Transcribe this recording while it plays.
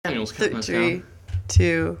Daniel's counting us 3, down.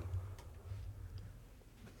 2.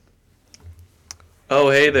 Oh,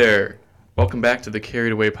 hey there. Welcome back to the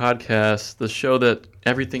Carried Away podcast, the show that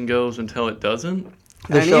everything goes until it doesn't.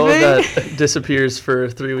 The show that disappears for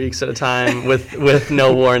 3 weeks at a time with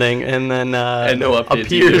no warning, and then And no updates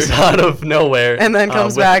appears either. out of nowhere. And then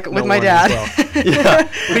comes back with my warning dad. as well. Yeah,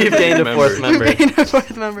 we've gained a fourth member. We gained a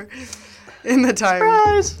fourth member in the time.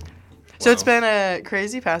 Surprise! So it's been a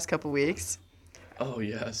crazy past couple weeks, Oh,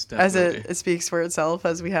 yes, as definitely. it speaks for itself,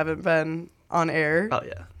 as we haven't been on air. Oh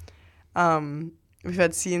yeah. We've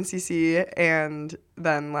had CNCC, and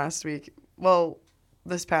then last week,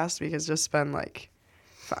 this past week has just been like,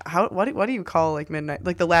 what do you call like midnight,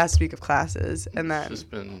 like the last week of classes, and then It's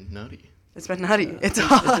just been nutty. it's been nutty. It's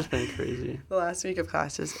It's all just been crazy. the last week of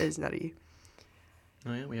classes is nutty.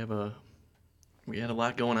 Oh, yeah, we had a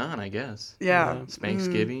lot going on, I guess. Yeah. Yeah. It's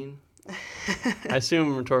Thanksgiving. I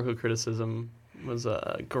assume rhetorical criticism was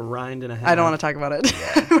a grind and a half. I don't want to talk about it.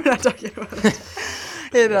 We're not talking about it.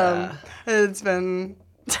 It's been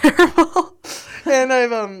terrible, and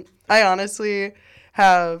I honestly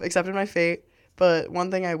have accepted my fate. But one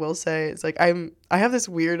thing I will say is like I have this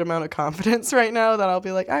weird amount of confidence right now that I'll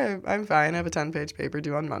be like I'm fine. I have a 10-page paper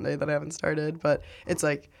due on Monday that I haven't started, but it's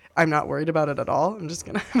like I'm not worried about it at all. I'm just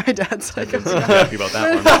gonna. My dad's like, I'm happy about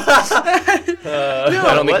that one.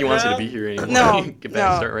 I don't think he wants you to be here anymore. No, Get back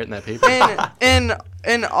and no. start writing that paper.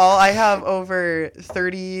 in all, I have over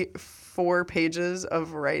 34 pages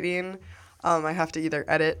of writing. I have to either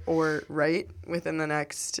edit or write within the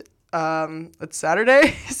next. It's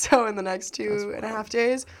Saturday, so in the next 2.5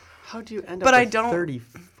 days. How do you end up But I with don't-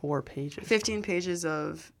 34 pages? 15 pages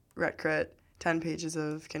of Ret Crit, 10 pages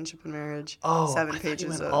of Kinship and Marriage, 7 I thought you pages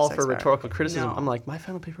went of all Sex for Power. rhetorical criticism. No. I'm like, my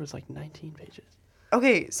final paper was like 19 pages.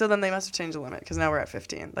 Okay, so then they must have changed the limit because now we're at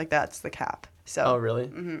 15. Like that's the cap. So. Oh, really?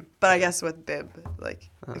 But I guess with Bib, like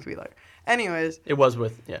it could be like. Anyways, It was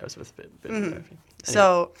with Bib.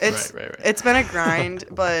 so it's Right. it's been a grind,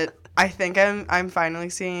 but I think I'm finally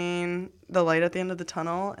seeing the light at the end of the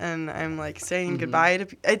tunnel, and I'm like saying goodbye to.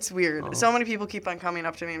 It's weird. Oh. So many people keep on coming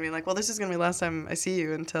up to me and being like, "Well, this is gonna be the last time I see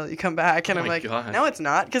you until you come back," and Oh I'm my like, God. "No, it's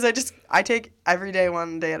not," because I take every day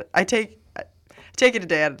one day at I take it a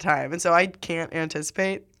day at a time, and so I can't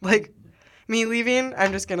anticipate like me leaving.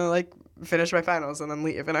 I'm just gonna like finish my finals and then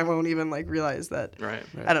leave, and I won't even like realize that. Right.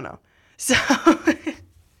 I don't know. So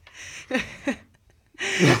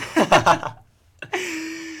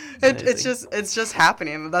it's just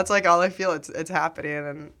happening. That's like all I feel. It's happening,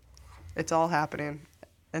 and it's all happening,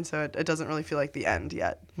 and so it doesn't really feel like the end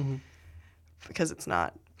yet, because it's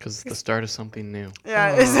not. Because it's the start of something new.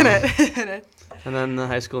 Yeah, isn't it? Isn't it? And then the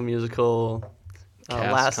High School Musical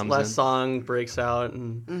Cast comes in. last song breaks out,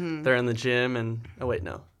 and they're in the gym, and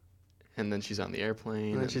And then she's on the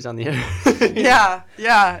airplane. and then she's on the air. Yeah,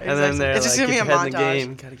 exactly. And then they're it's just like, gonna be get a your head in montage. the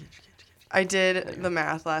game. Gotta get your I did the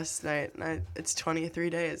math last night, and it's 23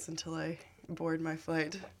 days until I board my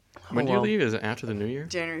flight. When do well. you leave? Is it after the new year?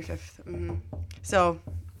 January 5th. So,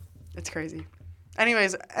 it's crazy.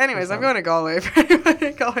 Anyways, I'm going to Galway for anybody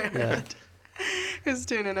in Galway Yeah. who's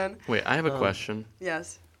tuning in. Wait, I have a question.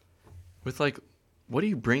 Yes. With like, what are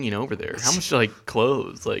you bringing over there? How much like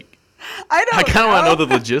clothes? Like, I don't I kind of want to know know.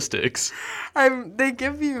 the logistics. They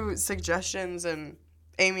give you suggestions, and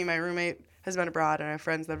Amy, my roommate, has been abroad, and I have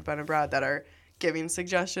friends that have been abroad that are giving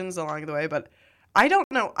suggestions along the way, but I don't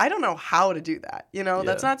know how to do that. You know,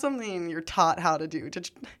 that's Yeah. not something you're taught how to do.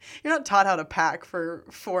 You're not taught how to pack for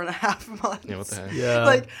 4.5 months. Yeah, what the heck? Yeah.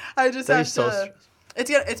 Like I just That'd have be so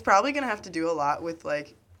to. It's probably gonna have to do a lot with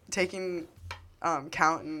like taking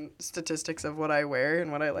count and statistics of what I wear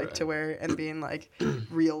and what I like to wear, and being like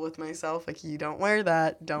real with myself. Like, you don't wear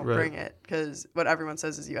that, don't Right. bring it, because what everyone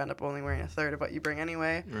says is you end up only wearing a third of what you bring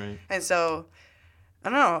anyway. Right. And so I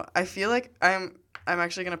don't know. I feel like I'm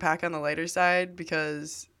actually gonna pack on the lighter side,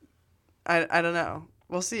 because I don't know.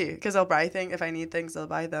 We'll see. Because I'll buy things if I need things. I'll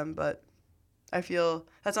buy them, but I feel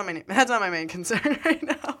that's not my main concern right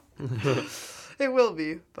now. It will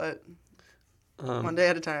be, but one day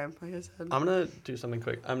at a time, like I said. I'm gonna do something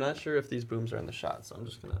quick. I'm not sure if these booms are in the shot, so I'm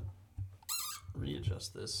just gonna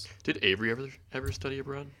readjust this. Did Avery ever study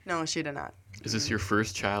abroad? No, she did not. Is this your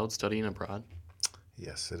first child studying abroad?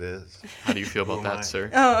 Yes, it is. How do you feel about Who am I? that, sir?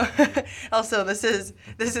 Oh, also this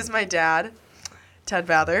is my dad, Ted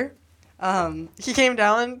Bather. He came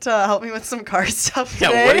down to help me with some car stuff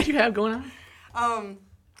today. Yeah, what did you have going on?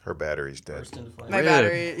 Her battery's dead. Burst into flame. My Rip.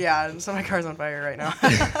 battery, yeah, so my car's on fire right now.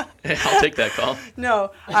 I'll take that call.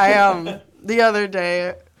 No, I the other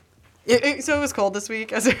day, so it was cold this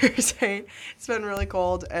week, as I was saying. It's been really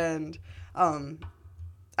cold, and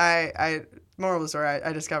I moral of the story,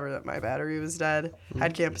 I discovered that my battery was dead.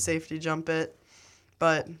 Had campus safety jump it.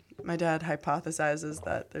 But my dad hypothesizes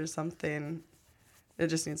that there's something, it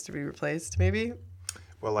just needs to be replaced, maybe.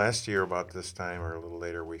 Well, last year about this time or a little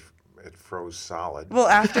later, it froze solid. Well,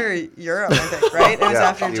 after Europe, I think, right? It was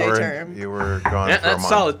after you J were term. You were gone Yeah, for a that's month.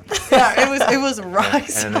 solid. Yeah, it was rock And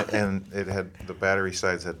solid. it had the battery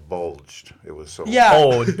sides had bulged. It was so Yeah.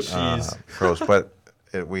 Oh, jeez. froze, but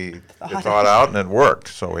it thawed out and it worked.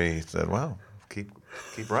 So we said, well, keep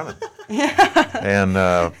running. And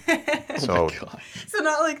so So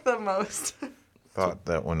not like the most. thought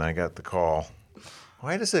that when I got the call,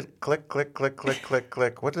 why does it click, click, click, click, click,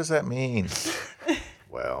 click? What does that mean?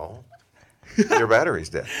 Well, your battery's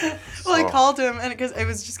dead. Well, I So- called him, and because it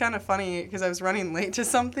was just kind of funny because I was running late to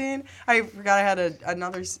something. I forgot I had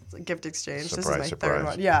another gift exchange. This is my Surprise, third surprise.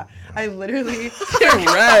 one. Yeah, I literally.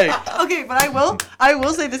 Correct. Okay, but I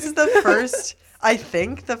will say this is the first. I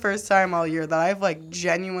think the first time all year that I've like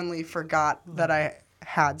genuinely forgot that I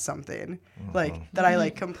had something, like that I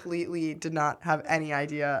like completely did not have any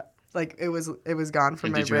idea. Like it was gone from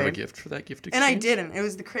And my did you brain. have a gift for that gift exchange? And I didn't. It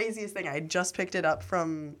was the craziest thing. I had just picked it up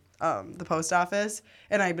from the post office,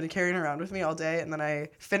 and I'd been carrying it around with me all day. And then I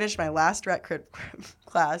finished my last rec crit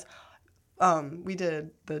class. We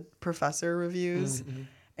did the professor reviews,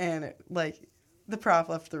 and like the prof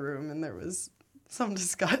left the room, and there was some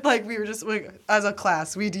discussion. Like we were just like, as a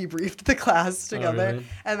class, we debriefed the class together, really?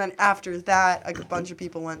 and then after that, a bunch of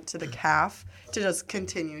people went to the CAF to just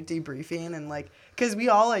continue debriefing and like. Because we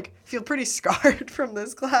all like feel pretty scarred from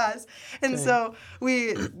this class, and so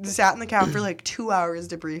we sat in the cab for like 2 hours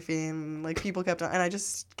debriefing. Like people kept on, and I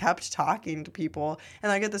just kept talking to people,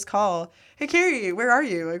 and I get this call, "Hey Carrie, where are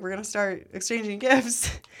you? Like we're gonna start exchanging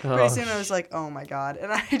gifts." Pretty soon I was like, "Oh my god!"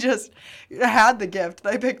 And I just had the gift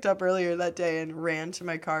that I picked up earlier that day and ran to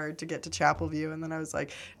my car to get to Chapel View, and then I was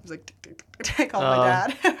like, tick, tick, tick, tick. I called my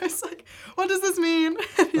dad. I was like, "What does this mean?"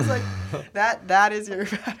 And he's like, "That is your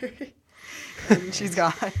battery." And she's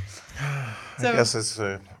gone. I So guess it's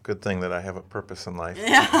a good thing that I have a purpose in life,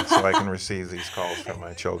 Yeah. so I can receive these calls from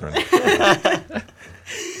my children.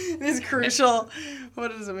 it's crucial. What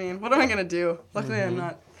does it mean? What am I gonna do? Luckily, I'm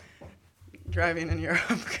not driving in Europe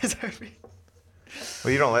because I'd be.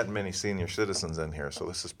 Well, you don't let many senior citizens in here, so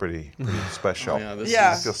this is pretty special. Oh, yeah, this Yeah.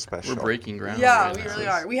 I is, feel special. we're breaking ground. Yeah, right we now. really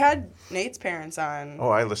are. We had Nate's parents on. Oh,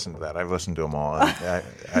 I listened to that. I've listened to them all.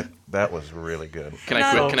 And that was really good. Can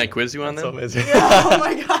I quiz you on So that? amazing. Oh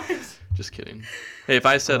my gosh. Just kidding. Hey, if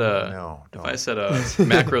I said No, if don't. I said a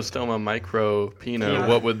macrostoma micropena, Yeah.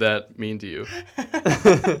 what would that mean to you?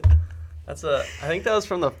 I think that was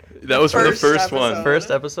from the That was from the First first one. episode.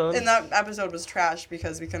 first episode. And that episode was trash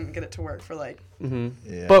because we couldn't get it to work for like. Yeah,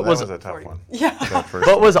 But that was was it- a tough one. Yeah. That first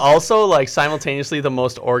But was also like simultaneously the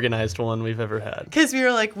most organized one we've ever had. Because we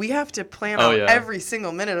were like, we have to plan Oh, out yeah. every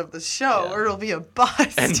single minute of the show, Yeah. or it'll be a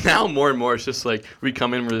bust. And now more and more, it's just like we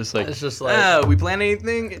come in, we're just like, It's just like- we plan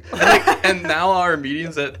anything, and now our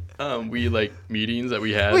meetings that meetings that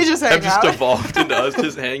we had We just have hang just out. evolved into us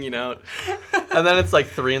just hanging out. And then it's like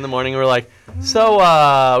 3 a.m. We're like, so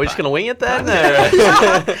we just gonna wing it then?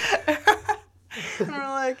 Or- And we're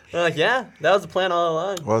like, They're like, yeah, that was the plan all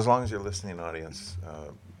along. Well, as long as you're listening, audience,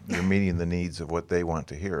 you're meeting the needs of what they want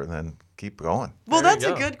to hear, and then keep going. well, There you that's a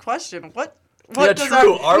go. good question. What Yeah, does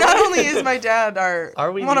true. our, Are not we? only is my dad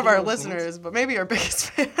Are we one of our meeting those listeners, but maybe our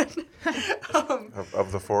biggest fan.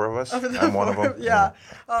 Of the four of us, Of the I'm one of four- them. Yeah.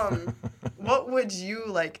 What would you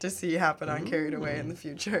like to see happen on Carried Away in the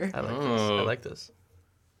future? I like this. I Oh. like this.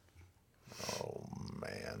 Oh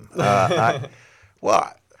man.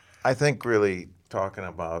 I think really talking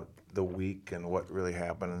about the week and what really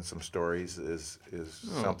happened and some stories is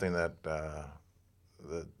something that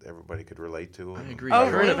that everybody could relate to. I agree. Oh,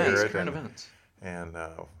 current really? events. Hear it Current and- events.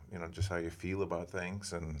 and just how you feel about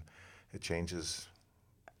things, and it changes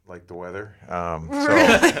like the weather.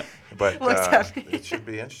 Really? But Looks heavy. it should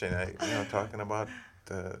be interesting. Talking about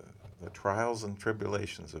the trials and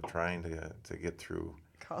tribulations of trying to get through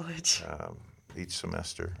College. each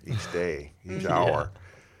semester, each day, each Mm-hmm. hour.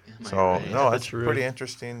 Am I So right? no, That's it's true. pretty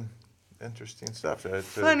interesting stuff to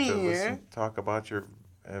Funny. talk about your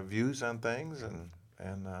views on things and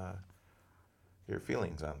your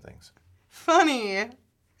feelings on things. Funny.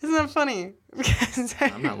 Isn't that funny? Because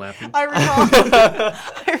I'm not laughing.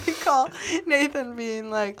 I recall Nathan being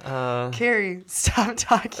like, Carrie, stop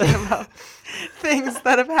talking about things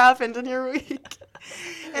that have happened in your week.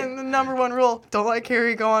 And the number one rule, don't let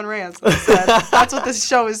Carrie go on rants. I said, that's what this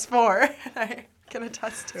show is for. I can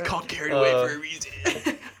attest to it. Called Carried Away for a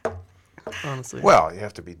reason. Honestly. Well, you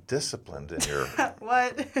have to be disciplined in your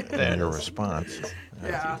What? There it in your is. response.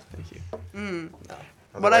 Yeah. Thank you.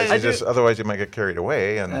 Otherwise, you might get carried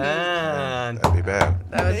away, and that'd be bad.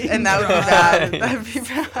 That would be bad. That'd be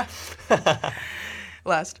bad.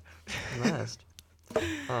 Last.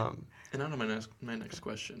 And on to my next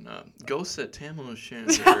question. Ghosts at Tamalo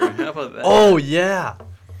Shanter. How about that? Oh yeah.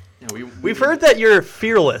 Yeah, We've heard that you're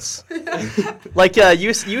fearless. Like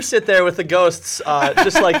you sit there with the ghosts,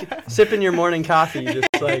 just like sipping your morning coffee, just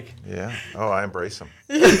like. Yeah. Oh, I embrace them.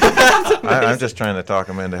 I'm just trying to talk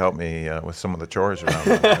them in to help me with some of the chores around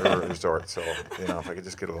the resort. So if I could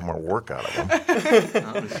just get a little more work out of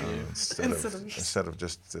them instead of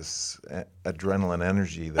just this adrenaline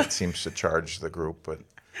energy that seems to charge the group. But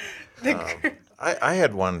I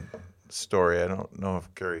had one story. I don't know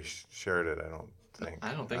if Carrie shared it. I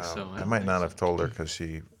don't think so. I might not have told her because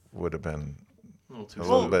she would have been a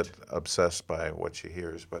little bit obsessed by what she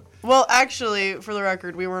hears. But well, actually, for the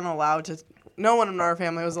record, we weren't allowed to. No one in our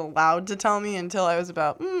family was allowed to tell me until I was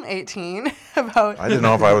about 18. About. I didn't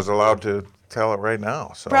know if I was allowed to tell it right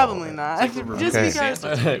now. So probably not. Just Okay.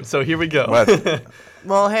 because. So here we go. What?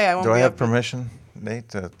 Well, hey, I won't. Do I be have up- permission, Nate,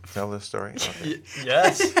 to tell this story? Okay.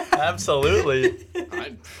 Yes, absolutely.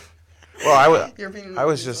 Well, Your opinion I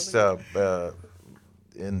was is just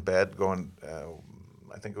in bed going.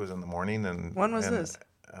 I think it was in the morning, and When was this?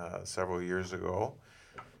 Several years ago.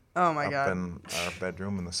 Oh my up God. in our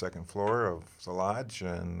bedroom in the second floor of the lodge,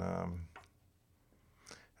 and I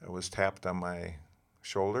was tapped on my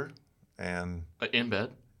shoulder, and in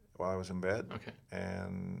bed? while I was in bed, Okay.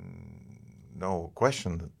 and no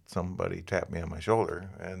question, somebody tapped me on my shoulder,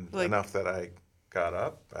 and enough that I got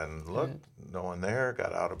up and looked, no one there,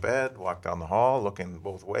 got out of bed, walked down the hall, looking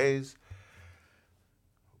both ways.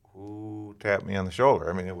 Who tapped me on the shoulder?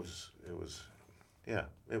 I mean, it was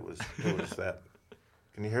that.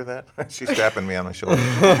 Can you hear that? She's tapping me on the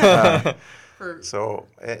shoulder. So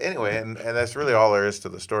anyway, and that's really all there is to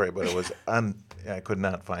the story. But it was I could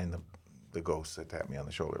not find the ghost that tapped me on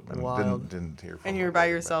the shoulder. And Wild. didn't hear from And her you were by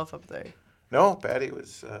later, yourself up there. but- No, Patty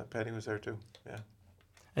was there too. Yeah.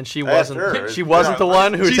 And she I asked wasn't. her. She wasn't the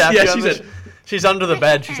one who She's- tapped yeah, you on she the said- She's under the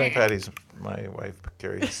bed. She's like, Patty's my wife,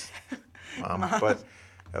 Carrie's mom, but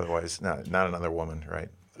otherwise, not another woman, right?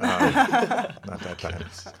 Not that time.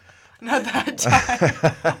 Not that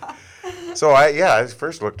time. So I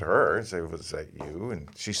first looked to her and said, "Was that you?" And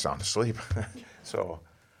she's sound asleep. So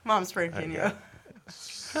Mom's pranking you.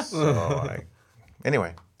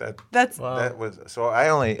 anyway, That's Wow. that was so.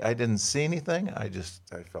 I didn't see anything. I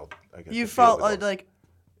felt. I guess you the feel felt of the ghost. like.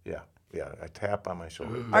 Yeah. A tap on my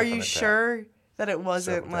shoulder. Are you definite tap. sure that it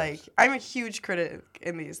wasn't Several like? times. I'm a huge critic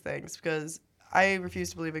in these things because I refuse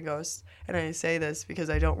to believe in ghosts, and I say this because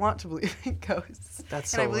I don't want to believe in ghosts.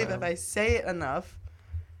 That's and I so believe wild. if I say it enough,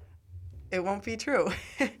 it won't be true.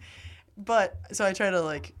 But so I try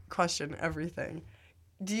to question everything.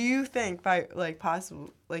 Do you think by possible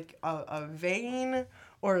a vein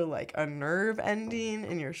or a nerve ending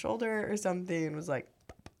in your shoulder or something was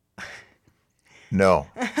No.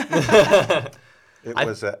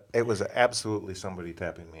 It was absolutely somebody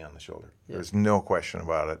tapping me on the shoulder. There's no question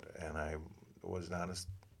about it, and I was not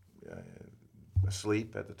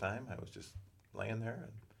asleep at the time. I was just laying there,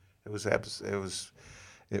 and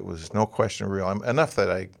it was no question real. Enough that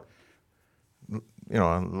I,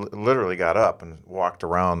 literally got up and walked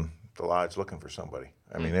around the lodge looking for somebody.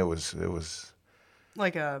 I mean, it was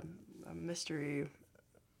like a mystery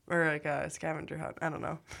or a scavenger hunt? I don't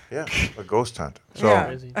know. yeah, a ghost hunt. So yeah,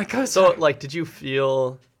 Crazy. a ghost so hunt. did you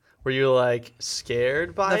feel? Were you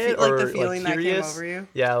scared by The it, fe- or the feeling that came curious? over you?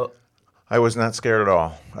 Yeah. I was not scared at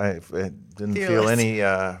all. I didn't feel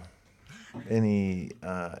Fearless. any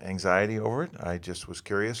anxiety over it. I just was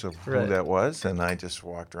curious of who Right. that was, and I just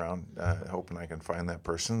walked around hoping I can find that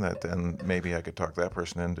person. That then maybe I could talk that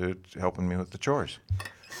person into helping me with the chores.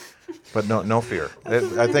 But no fear.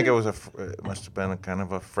 I think it must have been a kind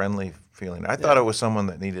of a friendly feeling. I thought it was someone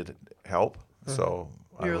that needed help, so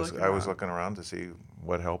You were I was looking looking around to see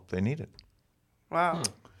what help they needed. Wow.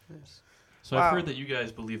 So Wow. I've heard that you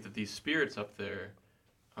guys believe that these spirits up there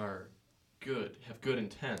are good, have good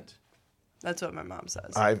intent. That's what my mom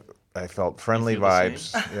says. I felt friendly feel the vibes.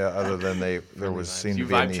 same? Yeah, other than there was seemed you to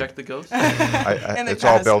be a vibe need. check the ghost? And it It's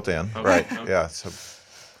all passed. built in, Okay, right? okay. Yeah. So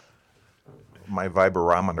my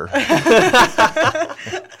vibrometer.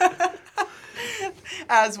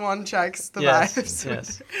 As one checks the Yes. vibes.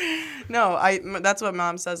 Yes. No, that's what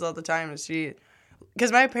mom says all the time. Is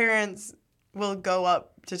because my parents will go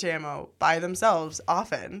up to Tamo by themselves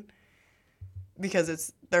often because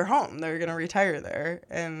it's their home. They're gonna retire there,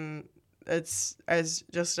 and it's as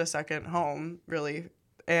just a second home, really.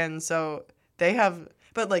 And so they have,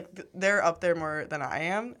 but they're up there more than I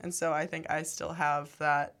am, and so I think I still have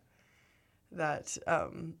that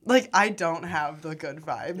like I don't have the good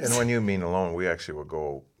vibes. And when you mean alone, we actually will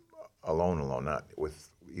go alone, not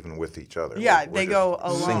even with each other. Yeah, We're they just go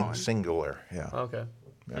alone. Singular, yeah. Okay.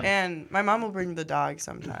 And my mom will bring the dog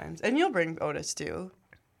sometimes, and you'll bring Otis too.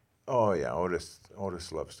 Oh yeah, Otis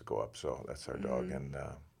loves to go up, so that's our dog, and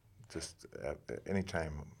just at any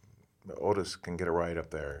time, Otis can get a ride up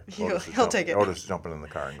there. He'll take it. Otis jumping in the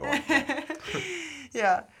car and going.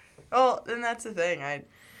 Yeah. Well, and that's the thing.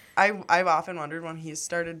 I've often wondered when he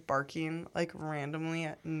started barking like randomly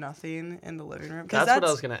at nothing in the living room. That's what I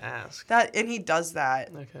was gonna ask. And he does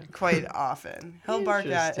that Okay. quite often. He'll bark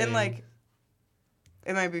at, and Interesting. like,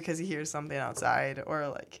 it might be because he hears something outside or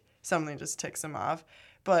like something just ticks him off.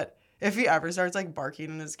 But if he ever starts like barking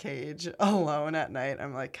in his cage alone at night,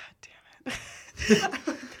 I'm like, God damn it.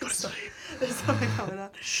 Go to sleep. There's something coming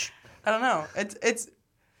up. I don't know.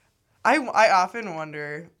 I often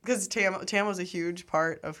wonder, because Tam was a huge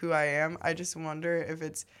part of who I am. I just wonder if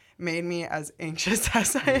it's made me as anxious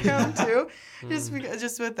as I am too, just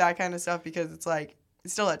with that kind of stuff. Because it's like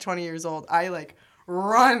still at 20 years old, I like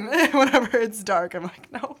run whenever it's dark. I'm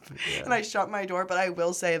like nope, and I shut my door. But I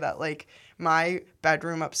will say that like my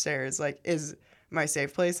bedroom upstairs like is my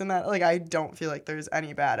safe place in that. Like I don't feel like there's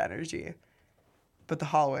any bad energy. But the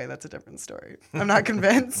hallway, that's a different story. I'm not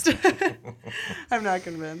convinced. I'm not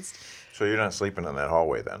convinced. So you're not sleeping in that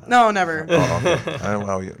hallway then? Huh? No, never. Oh, okay.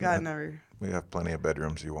 Well, God, never. We have plenty of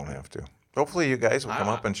bedrooms. You won't have to. Hopefully, you guys will come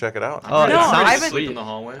up and check it out. Oh, No, it sounds I've been- Sleep sweet. in the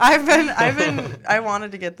hallway. I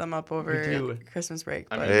wanted to get them up We over do. Christmas break.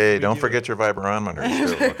 I But, mean, Hey, we don't do. forget your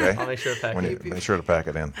vibrometers too, okay? I'll make sure to pack When it. you, make sure to pack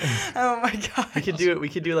it in. oh my God. We could do it. We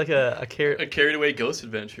could do like a A carried away ghost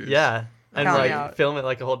adventures. yeah, and Count me like out. film it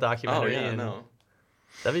like a whole Oh documentary. yeah, and no.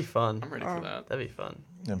 That'd be fun. I'm ready for that. That'd be fun.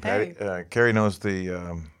 And Patty, Carrie knows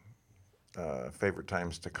the favorite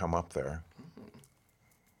times to come up there.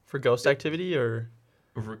 For ghost activity or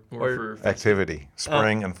Or Or- for Activity,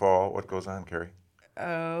 spring and fall. What goes on, Carrie?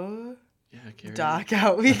 Oh, yeah, carried dock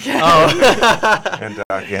out weekend. oh, And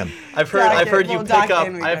again. I've heard Dock I've heard in- you well, pick dock up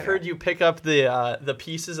in we I've got heard it. you pick up the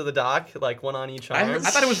pieces of the dock like one on each arm. I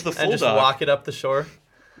thought it was the and full just dock. walk it up the shore.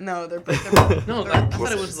 No, they're No, they're- I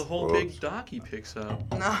thought it was the whole Whoops. big dock he picks up.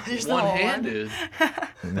 No, you're still One-handed.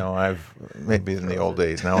 No, I've maybe in the old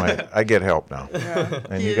days. Now I get help now. Yeah.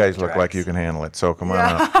 And He you guys look like directs. you can handle it. So come on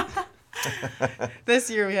Yeah. up. This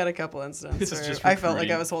year we had a couple incidents This is where just I felt like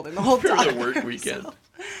recruiting I was holding the whole For dock. the work weekend.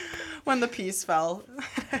 When the piece fell,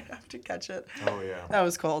 I have to catch it. Oh yeah. That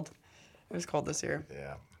was cold. It was cold this year.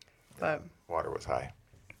 Yeah. But Water was high.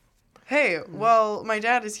 hey, well, my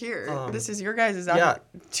dad is here. This is your guys' yeah.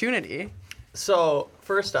 opportunity. So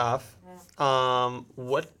first off,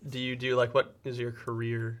 what do you do? Like, what is your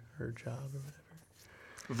career or job or whatever?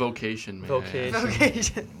 Vocation, man. Vocation.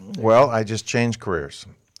 Vocation. Well, I just changed careers.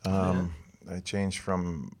 I changed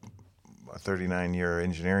from a 39-year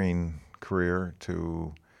engineering career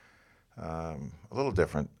to a little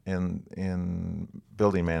different in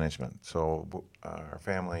building management. So our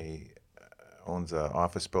family owns an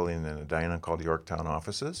office building in Edina called Yorktown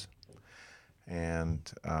Offices, and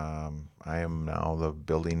I am now the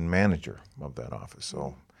building manager of that office.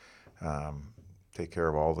 So take care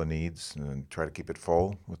of all the needs and try to keep it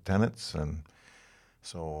full with tenants, and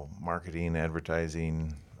so marketing,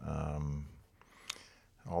 advertising,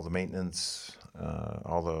 all the maintenance,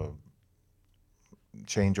 all the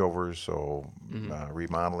changeovers, so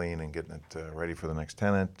remodeling and getting it ready for the next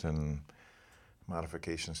tenant, and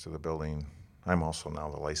modifications to the building. I'm also now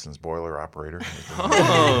the licensed boiler operator.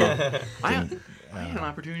 Oh, I had an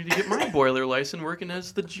opportunity to get my boiler license working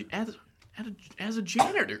as as a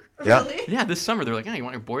janitor. Yeah. Yeah, this summer they're like, "Yeah, you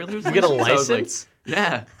want your boilers?" You get a licensed?" I was like, license?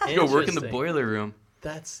 yeah, to go work in the Interesting. boiler room.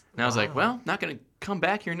 That's. And I was like, wow. "Well, not gonna come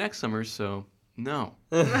back here next summer, so no."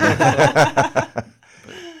 Yeah,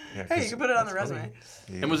 Hey, you 'cause can put it on the resume.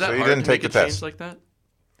 And was that so you hard didn't to take make the a change test? like that?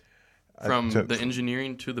 From took- the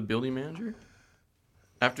engineering to the building manager?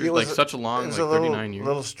 After It like was such a long, it was like a little, 39 years?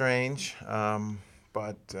 little strange,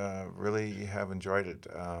 but really have enjoyed it.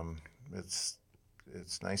 It's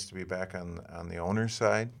nice to be back on the owner's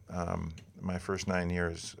side. My first 9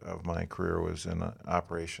 years of my career was in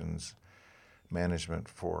operations management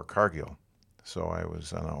for Cargill, so I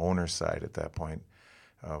was on the owner's side at that point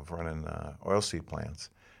of running oilseed plants.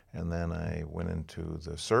 And then I went into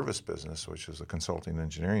the service business, which is a consulting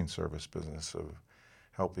engineering service business of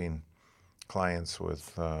helping clients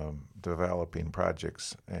with developing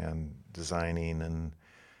projects and designing and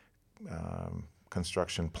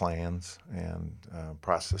construction plans and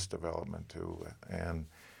process development too. And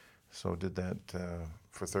so did that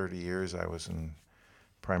for 30 years. I was in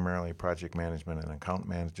primarily project management and account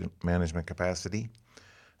management capacity.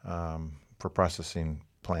 for processing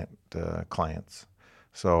plant clients.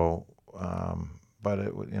 So, but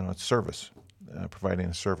it's service, providing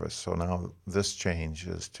a service. So now this change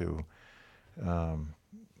is to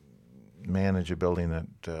manage a building that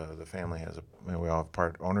the family has. We all have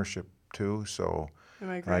part ownership too. So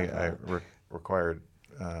I required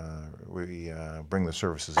we bring the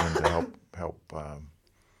services in to help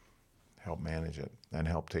manage it and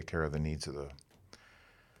help take care of the needs of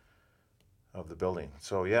the building.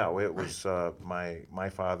 So yeah, it was my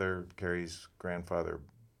father, Carrie's grandfather,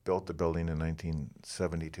 built the building in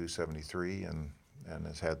 1972, 73, and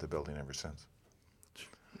has had the building ever since.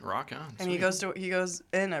 Rock on. And Sweet. he goes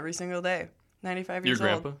in every single day. 95 Your years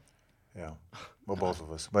grandpa? old. Yeah, well, both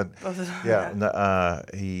of us. But Both of them. yeah,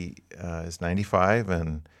 he is 95,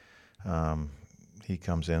 and he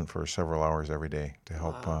comes in for several hours every day to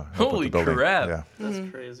help. Help with Holy the building. crap. Yeah, That's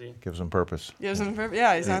crazy. gives him purpose. Gives him,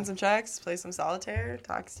 he signs some checks, plays some solitaire,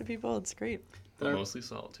 talks to people. It's great. But mostly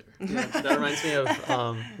solitaire. Yeah, that reminds me of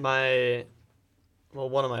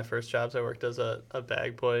one of my first jobs. I worked as a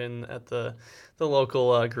bag boy at the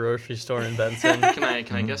local grocery store in Benson. Can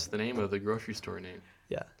I guess the name of the grocery store name?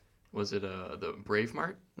 Yeah. Was it the Brave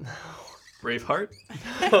Mart? No. Braveheart?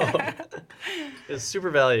 It's Super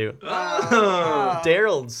Value. Oh.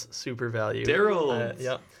 Daryl's Super Value. Daryl's.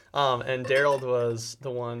 Yep. And Daryl was the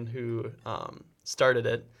one who started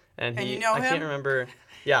it, and And he you know I can't him? remember.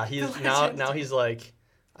 Yeah, he's The now legend. he's like,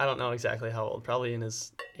 I don't know exactly how old, probably in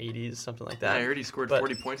his 80s, something like that. I heard he scored But-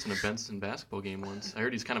 40 points in a Benson basketball game once. I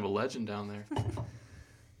heard he's kind of a legend down there.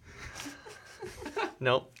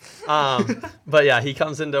 Nope. But yeah, he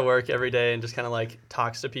comes into work every day and just kind of like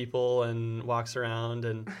talks to people and walks around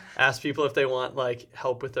and asks people if they want like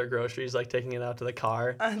help with their groceries, like taking it out to the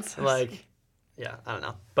car. That's so Like, sweet. yeah, I don't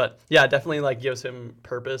know. But yeah, definitely like gives him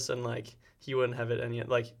purpose, and like he wouldn't have it any,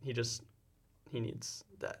 like he needs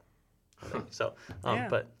that. I think. So, Yeah.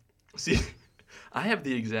 but See, I have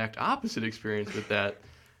the exact opposite experience with that.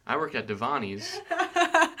 I work at Devani's.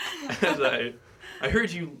 As I heard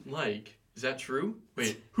you like. Is that true?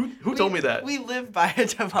 Wait, who told me that? We live by a Okay.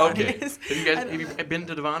 Devani's. Have you been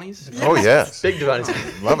to Devani's? Oh yes, big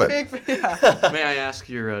Devani's. love it. Yeah. May I ask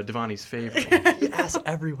your Devani's favorite? He asks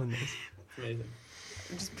everyone this. Amazing.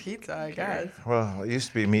 Just pizza, I guess. Well, it used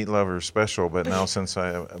to be meat lover special, but now since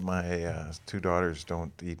my two daughters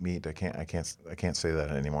don't eat meat, I can't say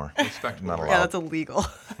that anymore. Respectable. Not allowed. Yeah, that's illegal.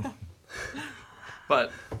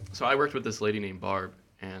 But so I worked with this lady named Barb,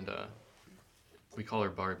 and we call her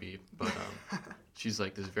Barbie, but she's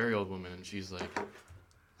like this very old woman, and she's like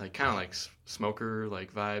kind of like smoker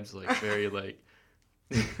like vibes, like very like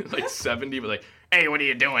like 70, but like, hey, what are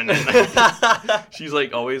you doing? And, like, she's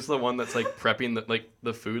like always the one that's like prepping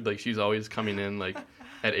the food. Like she's always coming in like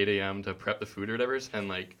at 8 a.m. to prep the food or whatever. And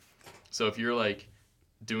like, so if you're like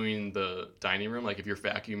doing the dining room, like if you're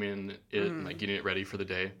vacuuming it and like getting it ready for the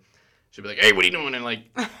day, she'll be like, hey, what are you doing? And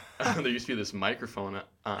like, there used to be this microphone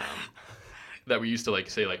that we used to like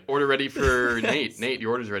say like, order ready for Nate. Nate,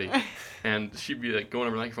 your order's ready. And she'd be like going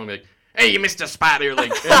over the microphone and be like, hey, you missed a spot. Or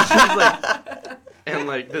like, and she's like, and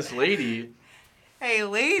like this lady Hey,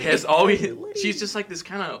 lady. has always, she's just like this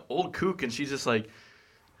kind of old kook, and she's just like,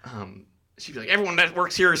 she'd be like, everyone that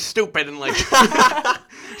works here is stupid, and like, she's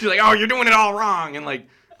like, oh, you're doing it all wrong, and like,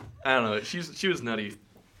 I don't know, she was nutty,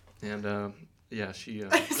 and yeah, she.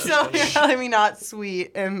 So you're telling me not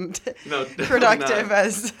sweet and No, definitely productive not.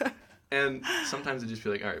 as. And sometimes it'd just be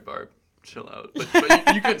like, all right, Barb, chill out.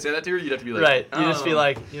 But you couldn't say that to her. You'd have to be like, Right. You just be "Oh."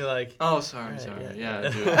 like, you're like, Oh, sorry, Right, sorry. yeah, Yeah,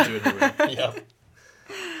 do it her way. yep.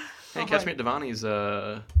 Hey, catch me at Devani's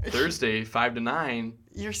Thursday, 5 to 9.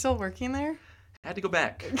 You're still working there? Had to go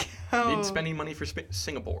back. Oh. Didn't spend any money for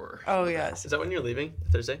Singapore. Oh, yes. Is that when you're leaving?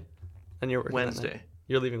 Thursday? And you're working that night? Wednesday.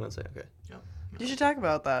 You're leaving Wednesday, okay. Yep. You should talk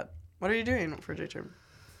about that. What are you doing for J-Term?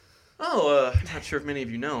 Oh, not sure if many of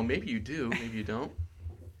you know. Maybe you do. Maybe you don't.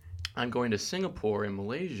 I'm going to Singapore and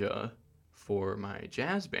Malaysia for my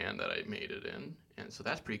jazz band that I made it in, and so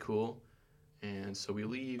that's pretty cool. And so we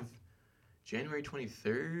leave January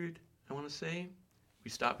 23rd, I want to say. We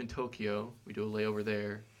stop in Tokyo. We do a layover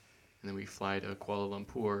there, and then we fly to Kuala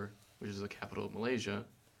Lumpur, which is the capital of Malaysia.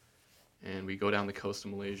 And we go down the coast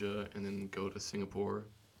of Malaysia and then go to Singapore,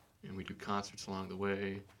 and we do concerts along the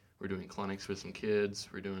way. We're doing clinics with some kids.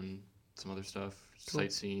 We're doing some other stuff, Cool.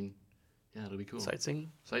 sightseeing. Yeah, it'll be cool. Sightseeing?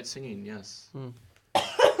 Sightseeing, yes. Hmm.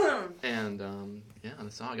 And yeah,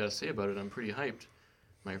 that's all I gotta say about it. I'm pretty hyped.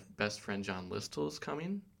 My best friend John Listle is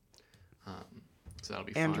coming, so that'll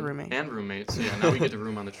be And fun. roommate. And roommate. So yeah, now we get to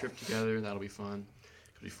room on the trip together. That'll be fun.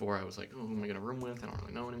 'Cause before I was like, oh, who am I gonna room with? I don't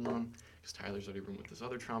really know anyone. Because Tyler's already roomed with this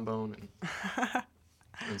other trombone, and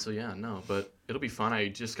And so yeah, no, but it'll be fun. I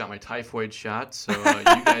just got my typhoid shot, so you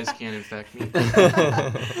guys can't infect me.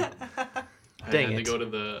 I Dang had to it. go to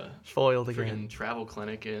the Foiled again. friggin' travel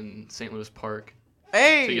clinic in St. Louis Park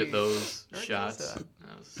Hey. to get those Very close shots. to that.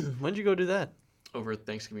 That was When'd you go do that? over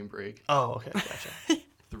Thanksgiving break Oh, okay, gotcha.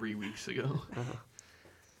 3 weeks ago.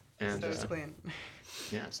 And So it's clean.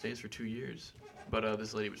 yeah, it stays for 2 years. But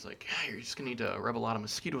this lady was like, yeah, you're just gonna need to rub a lot of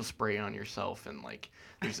mosquito spray on yourself, and like,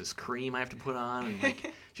 there's this cream I have to put on, and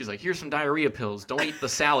like, she's like, here's some diarrhea pills. Don't eat the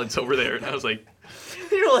salads over there. And I was like,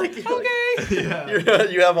 You're like, Okay. yeah.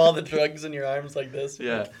 you have all the drugs in your arms like this.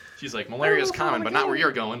 Yeah. She's like, malaria is common, but not where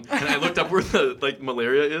you're going. And I looked up where the like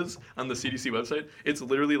malaria is on the CDC website. It's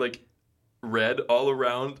literally like red all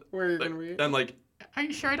around. Where are you Like, gonna be? I'm like, are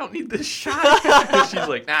you sure I don't need this shot? And she's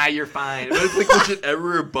like, nah, you're fine. But it's like legit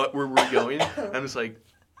everywhere but where we're going. I'm just like,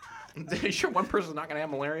 are you sure one person's not gonna have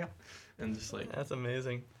malaria? And just like, That's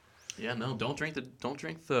amazing. yeah, no, don't drink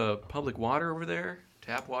the public water over there.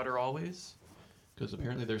 Tap water always, because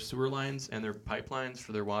apparently their sewer lines and their pipelines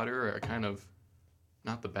for their water are kind of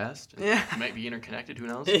not the best. Yeah. It might be interconnected. Who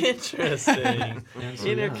knows? Interesting. And so,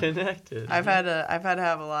 yeah. Interconnected. I've had to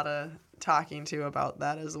have a lot of talking to about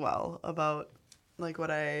that as well, about like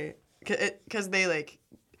what because they like,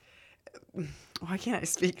 why can't I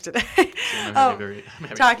speak today? I'm having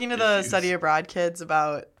Talking to the issues. study abroad kids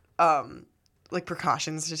about like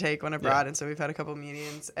precautions to take when abroad, and so we've had a couple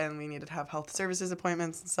meetings, and we needed to have health services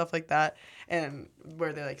appointments and stuff like that, and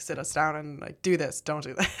where they like sit us down and like, do this, don't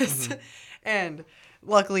do this. And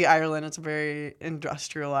luckily Ireland, it's very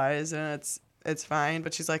industrialized and it's fine,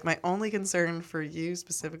 but she's like, my only concern for you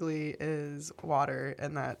specifically is water,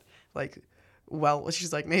 and that like, well,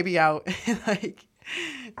 she's like, maybe out in like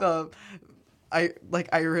the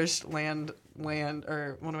Irish land,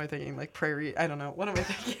 or what am I thinking? Like prairie, I don't know. What am I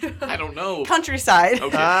thinking? I don't know. Countryside. Okay.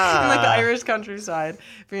 In like the Irish countryside,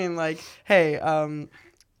 being like, hey,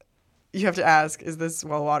 you have to ask, is this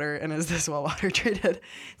well water, and is this well water treated?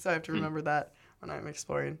 So I have to remember that when I'm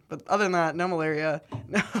exploring. But other than that, no malaria,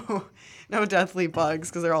 no deathly bugs,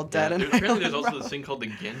 because they're all dead. Yeah, in apparently there's Ireland, also bro. this thing called the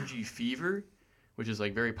Genji fever, which is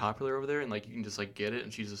like very popular over there, and like you can just like get it,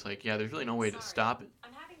 and she's just like, yeah, there's really no way to stop it.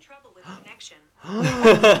 I'm having trouble with connection.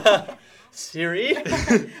 Siri?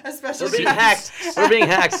 Especially We're being because- hacked. We're being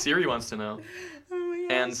hacked. Siri wants to know. Oh my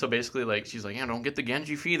God. And so basically, like, she's like, yeah, don't get the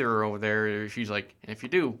Genji fever over there. She's like, and if you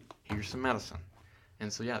do, here's some medicine.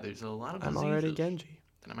 And so, yeah, there's a lot of I'm diseases already Genji.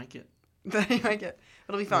 that I might get. Then you might get.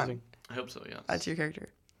 It'll be fun. Amazing. I hope so, yeah. Add to your character.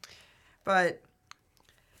 But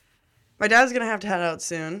my dad's gonna have to head out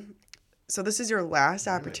soon, so this is your last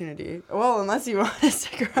opportunity. Well, unless you want to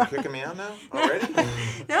stick around. Kicking me out now already?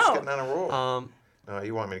 Just No. getting on a roll. Um,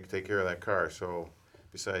 You want me to take care of that car, so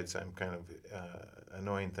besides I'm kind of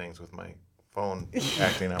annoying things with my phone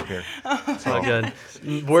acting up here. So, oh, good.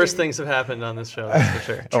 Worse things have happened on this show, that's for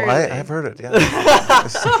sure. Oh, Truly. I've heard it, yeah.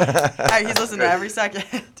 He's listening to every second.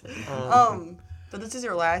 But this is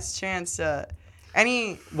your last chance to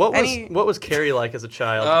What was Carrie like as a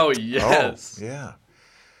child? Oh, yes. Oh, yeah.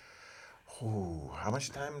 Ooh, how much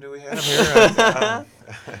time do we have here?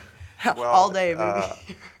 Well, all day, baby.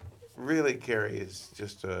 Really, Carrie is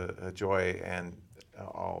just a joy, and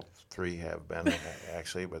all three have been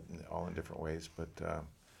actually, but all in different ways. But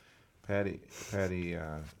Patty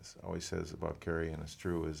always says about Carrie, and it's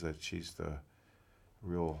true, is that she's the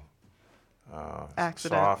real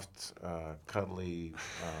Accident. soft, cuddly.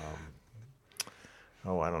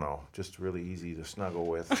 I don't know, just really easy to snuggle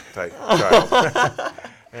with type child.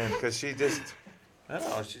 And because she just, I don't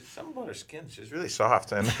know, she's something about her skin. She's really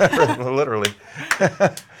soft, and literally.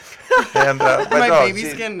 And but My no, baby she-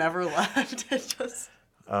 skin never left. It just.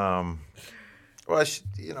 Well, she's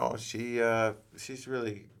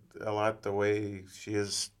really a lot the way she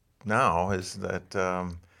is now. Is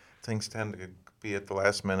that things tend to be at the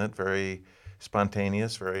last minute, very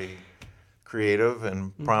spontaneous, very creative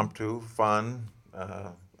and promptu, fun,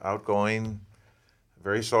 outgoing,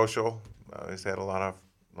 very social. Always had a lot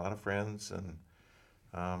of friends, and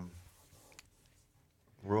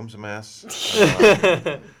room's a mess.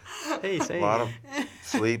 Hey, A same. lot of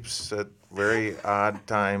sleeps at very odd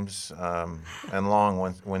times, and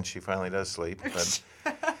long when she finally does sleep. But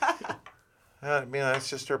that's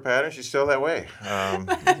just her pattern. She's still that way.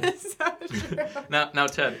 Now,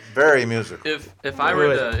 Ted, Very musical. if I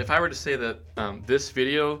were to say that this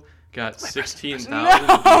video got 16,000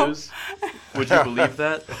 No. views, would you believe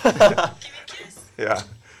that? Yeah.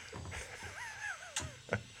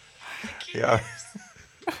 Yeah.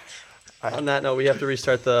 On that note, we have to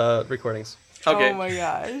restart the recordings. Okay. Oh my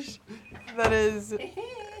gosh. That is.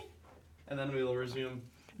 And then we will resume.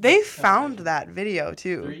 They found that video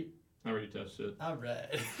too. 3, I already tested it. All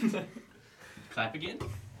right. Clap again.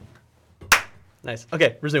 Nice.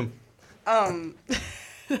 Okay, resume.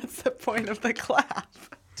 That's the point of the clap.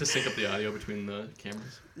 To sync up the audio between the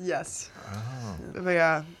cameras. Yes. Oh. But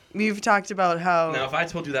yeah, we've talked about how. Now, if I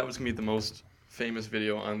told you that was gonna be the most famous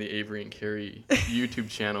video on the Avery and Carrie YouTube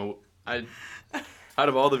channel, out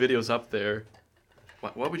of all the videos up there,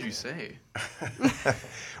 what would you say?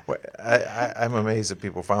 Well, I'm amazed that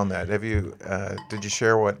people found that. Have you? Did you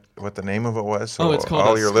share what the name of it was? So It's called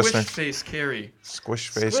all a your Squish listeners. Face Carrie. Squish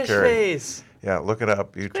face Squish Carrie. face. Yeah, look it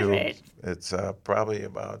up. YouTube. face. It's probably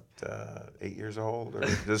about 8 years old. Or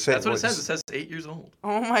does it say That's what it says. It says 8 years old.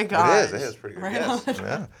 Oh my god. It is pretty good. Right Yes. on.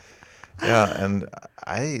 Yeah. Yeah, and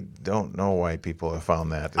I don't know why people have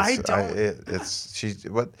found that. I don't.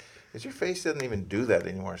 It's your face doesn't even do that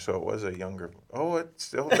anymore. So it was a younger. Oh, it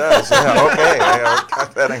still does. Yeah. Okay. I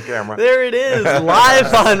got that on camera. There it is,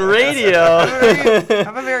 live on radio. I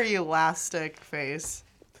have a very elastic face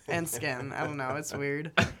and skin. I don't know. It's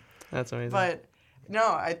weird. That's amazing. But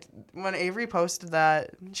no, when Avery posted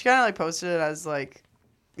that, she kind of like posted it as like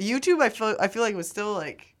YouTube. I feel like it was still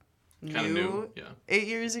like Kind of new new. Yeah. 8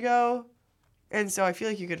 years ago, and so I feel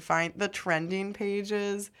like you could find the trending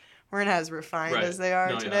pages weren't as refined as they are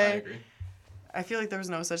no, today. Yeah, I agree. I feel like there was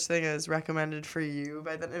no such thing as recommended for you,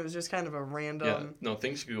 but then it was just kind of a Yeah. random. No,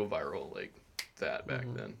 things could go viral like that back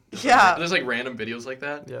then. Yeah. There's like random videos like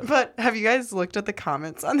that. yeah. But have you guys looked at the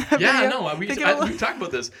comments on that Yeah, video? no, They get a we talked about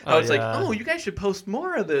this. Oh, I was like, yeah. oh, you guys should post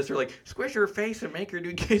more of this, or like squish her face and make her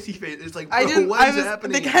do kissy face. It's like, I bro, didn't. what I is was.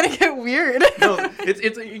 happening? They kind of get weird. No,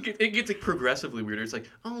 it gets like progressively weirder. It's like,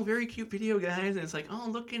 oh, very cute video, guys, and it's like, oh,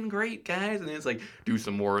 looking great, guys, and then it's like, do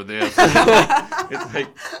some more of this. It's like,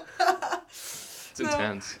 it's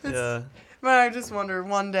intense. Yeah. But I just wonder,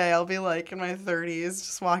 one day I'll be like in my 30s,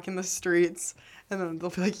 just walking the streets, and then they'll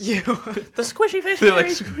be like, you. The squishy face. They're like,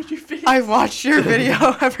 squishy face. I watch your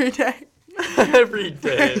video every day every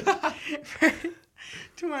day. for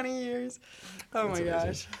 20 years. Oh my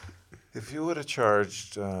gosh. If you would have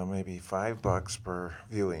charged maybe $5 per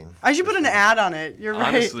viewing. I should put an ad on it. You're right.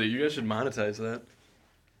 Honestly, you guys should monetize that.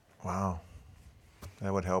 Wow.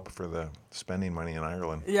 That would help for the spending money in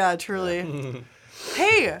Ireland. Yeah, truly.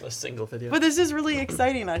 Hey, A single video. but this is really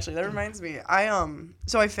exciting actually. That reminds me.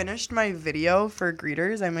 So I finished my video for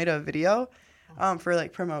greeters. I made a video for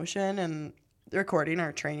like promotion and recording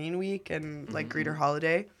our training week and like greeter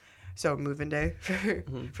holiday. So move-in day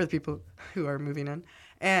for the people who are moving in.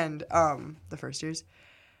 And the first years.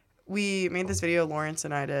 We made this video, Lawrence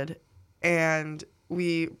and I did, and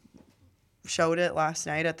we showed it last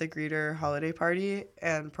night at the greeter holiday party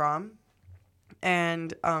and prom.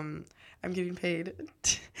 And I'm getting paid.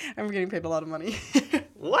 I'm getting paid a lot of money.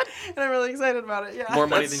 What? And I'm really excited about it. Yeah. More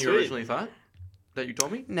money That's than you sweet. originally thought? That you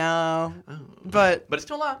told me? No, Oh. but But it's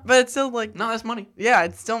still a lot. it's still like No, that's money. yeah,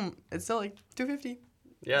 it's still like $250.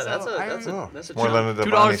 Yeah, So that's Oh, a more chunk. than the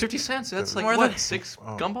 $2.50. That's like More what? than- 6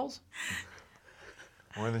 Oh. gumballs?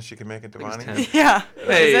 More than she can make it to I think Bonnie. it's Yeah.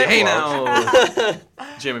 Hey, Is it? hey now.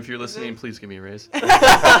 Jim, if you're listening, please give me a raise.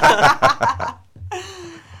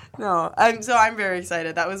 No, I'm very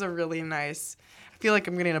excited. That was a really nice. I feel like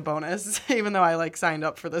I'm getting a bonus, even though I like signed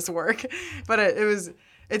up for this work. But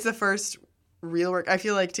it's the first real work. I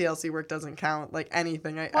feel like TLC work doesn't count like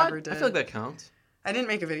anything I What? ever did. I feel like that counts. I didn't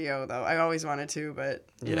make a video though. I always wanted to, but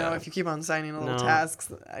you know, Yeah. if you keep on signing little No.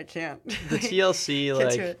 tasks, I can't. The TLC Get to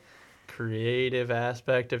like it. creative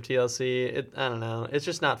aspect of TLC. I don't know. It's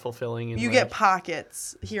just not fulfilling. You get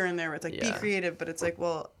pockets here and there where it's like be Yeah. creative, but it's like,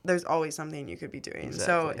 well, there's always something you could be doing.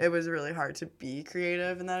 So Exactly. it was really hard to be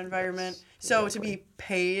creative in that environment. So to be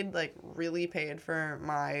paid, like really paid for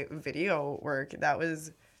my video work, that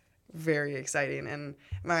was very exciting. And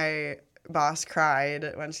my boss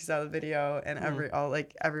cried when she saw the video, and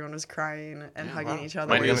everyone was crying and hugging wow. each other.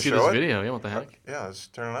 Might we need to gonna see show this it? video. Yeah, what the heck? Yeah, let's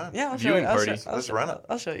turn it on. Yeah, I'll show Viewing you. I'll party. show, Let's run it.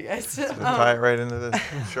 I'll show you guys. We'll tie it right into the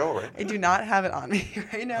show, right? I do not have it on me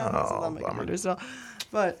right now. This is Oh, on my bummer. computer still.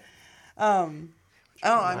 But I'm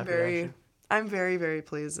happy very very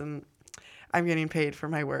pleased, and I'm getting paid for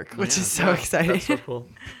my work, which Yeah. is so exciting. That's so cool.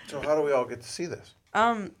 So how do we all get to see this?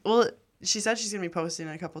 Well, she said she's gonna be posting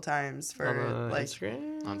it a couple times for On like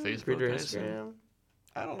Instagram, On Facebook, Greeter I assume. Instagram.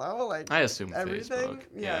 I don't know, like I assume everything. Facebook.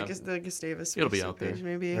 Yeah, I guess the Gustavus It'll be Facebook out there. page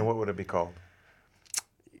maybe. And what would it be called?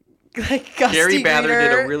 Like Gusty Gary Bather Greeter.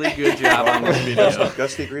 did a really good job on this video.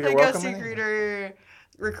 Gusty Greeter Like welcome. Gusty Greeter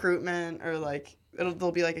recruitment, or like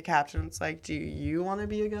there'll be like a caption. It's like, do you want to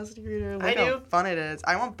be a Gusty Greeter? Look I how do. fun it is.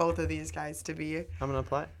 I want both of these guys to be. I'm gonna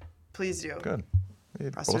apply. Please do. Good.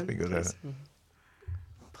 You'd Preston, both be good at please. it.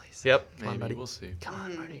 Yep. Come on, Maybe buddy. we'll see. Come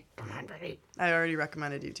on, buddy. Come on, buddy. I already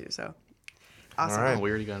recommended you two, so Awesome. All right. Oh, we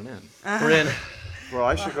already got it in. We're in. Well,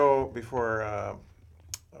 I should go before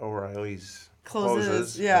O'Reilly's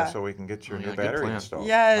Closes, yeah. so we can get your Oh, new yeah, good battery plan. installed.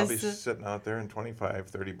 Yes. I'll be sitting out there in 25,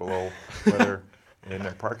 30 below weather in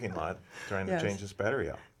their parking lot trying to Yes. change this battery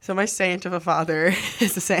out. So my saint of a father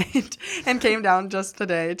is a saint and came down just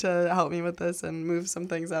today to help me with this and move some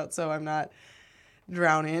things out so I'm not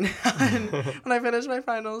drowning when I finish my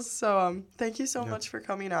finals. So thank you so much for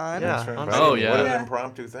coming on. Yeah. Thanks for honestly. inviting Oh, me. yeah. What an Yeah.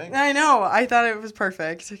 impromptu thing. I know. I thought it was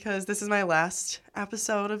perfect because this is my last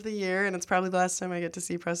episode of the year and it's probably the last time I get to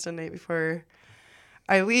see Preston Nate before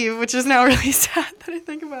I leave, which is now really sad that I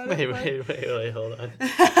think about it. Wait, hold on.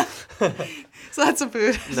 but- So that's some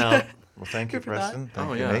food. No. Well, thank you, Good for that. Preston. Thank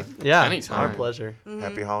Oh, you, yeah. Nate. Yeah, Anytime. our pleasure.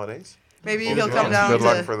 Happy holidays. Maybe Well, he'll good come luck. down Good to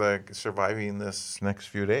luck for the surviving this next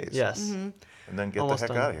few days. Yes. And then get Almost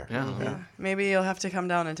the heck done. out of here. Yeah. Maybe you'll have to come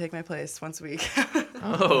down and take my place once a week.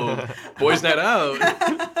 Oh, boys' night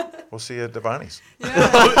out. We'll see you at Devani's.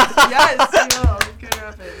 Yes, you will. Good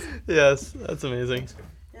Rapids. Yes, that's amazing.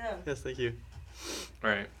 Yeah. Yes, thank you. All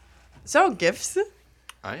right. So gifts.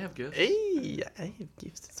 I have gifts. Hey, I have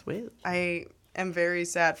gifts as well. I am very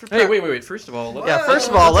sad for. Hey, wait. First of all, Yeah, first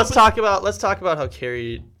of all, let's talk about how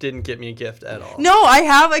Carrie didn't get me a gift at all. No, I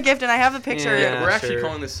have a gift and I have a picture. Yeah. we're actually sure.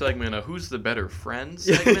 calling this segment a "Who's the Better Friend"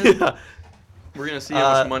 segment. Yeah. We're gonna see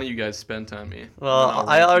how much money you guys spent on me. Well, And I'll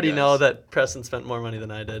I rank you already guys. know that Preston spent more money than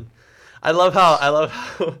I did. I love how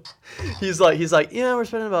he's like, yeah, we're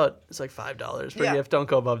spending about it's like $5 per Yeah. gift. Don't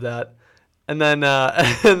go above that. And then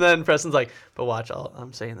and then Preston's like, but watch,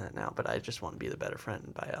 I'm saying that now, but I just want to be the better friend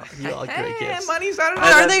and buy you all great gifts. money's out of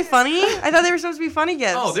But are they funny? I thought they were supposed to be funny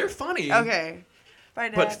gifts. Oh, they're funny. Okay. Bye,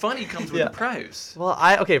 Dad. But funny comes with Yeah. a price. Well,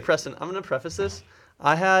 okay, Preston, I'm gonna preface this.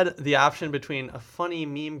 I had the option between a funny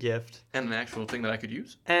meme gift And an actual thing that I could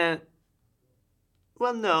use. and,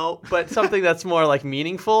 well, no, but something that's more like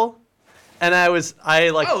meaningful. And I was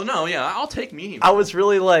Oh no, yeah, I'll take meaning. I was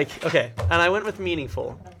really like, okay, and I went with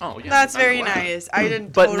meaningful. Oh yeah. That's I'm very glad. nice. I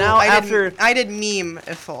did. But now I did meme-iful.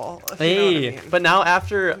 If you know what I Hey, mean. but now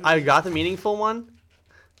after I got the meaningful one,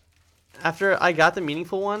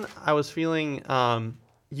 I was feeling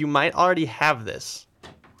you might already have this.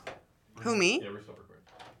 Who, me?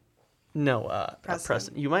 No, Preston.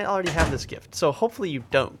 Preston. You might already have this gift, so hopefully you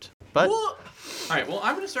don't. But Well, all right. Well,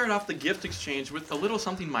 I'm gonna start off the gift exchange with a little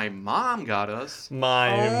something my mom got us. my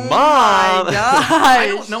Oh mom. my gosh. I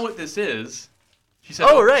don't know what this is. She said.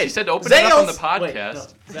 Oh, right. She said to open it up on the Zales. Wait,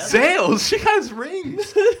 podcast. no. Zales. She has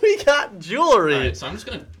rings. We got jewelry. All right, so I'm just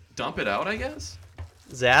gonna dump it out, I guess.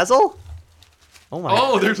 Zazzle? Oh my.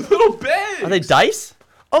 Oh, there's little bags. Are they dice?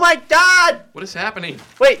 Oh my God! What is happening?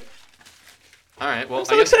 Wait, All right. Well,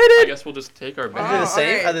 so I guess excited. I guess we'll just take our are they bags. the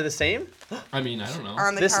same? okay. Are they the same? I mean, I don't know.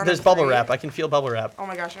 On the This count there's of bubble 3. wrap. I can feel bubble wrap. Oh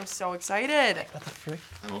my gosh, I'm so excited. What the frick?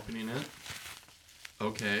 I'm opening it.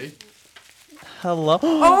 Okay. Hello.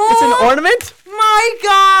 Oh! It's an ornament. My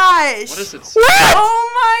gosh. What is it? say?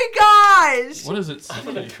 Oh my gosh. What does it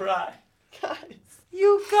say? Cry, guys.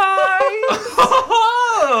 You guys.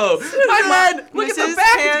 Oh, my mom! Look at the Mrs.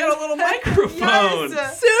 back. Hand- It's got a little microphone.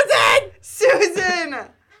 Yes. Susan.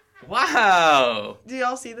 Wow. Do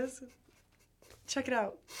y'all see this? Check it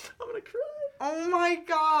out. I'm gonna cry. Oh my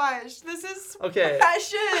gosh. This is Okay.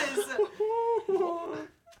 precious.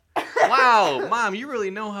 Wow, Mom, you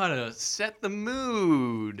really know how to set the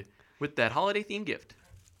mood with that holiday themed gift.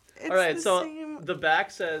 It's All right, the so same. the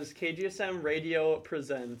back says KGSM Radio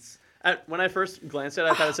presents. When I first glanced at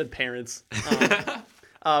it, I thought it said parents.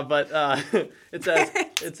 But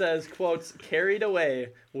it says quotes carried away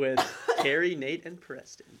with Carrie, Nate, and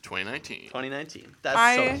Preston. 2019. 2019. That's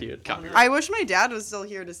I- so cute. Copyright. I wish my dad was still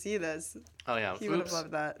here to see this. Oh yeah. He would have Oops.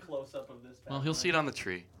 loved that. Close up of this. Well, he'll see it on the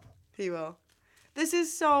tree. He will. This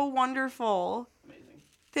is so wonderful. Amazing.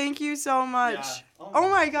 Thank you so much. Yeah. Oh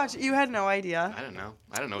my gosh, you had no idea. I don't know.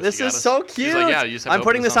 I don't know. What This she got is us. so She's cute. like, yeah, you just have to I'm open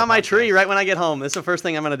putting this on the my tree podcast. right when I get home. This is the first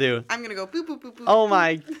thing I'm gonna do. I'm gonna go boop boop boop boop. Oh boop.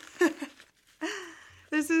 my.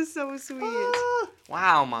 This is so sweet.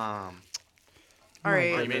 Wow, Mom. All Oh,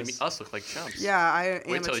 right. you made us look like chumps. Yeah, I am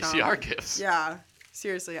Wait a till you chump. see our gifts. Yeah,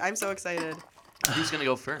 seriously, I'm so excited. Who's gonna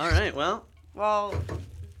go first? All right. Well. Well,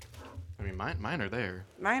 I mean, mine are there.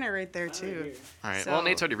 mine are right there too. All right. So- well,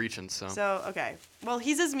 Nate's already reaching, so. So okay. Well,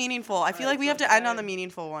 he's as meaningful. I feel like we have to end on the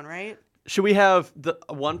meaningful one, right? Should we have the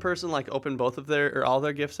one person like open both of their or all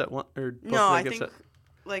their gifts at one or both No, of their I gifts think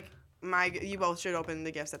like you both should open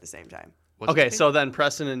the gifts at the same time. What's Okay, it? so then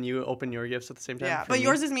Preston and you open your gifts at the same time. Yeah, for but me?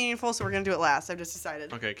 yours is meaningful, so we're gonna do it last. I've just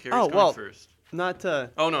decided. Okay, Carrie's Oh, going well. first. not.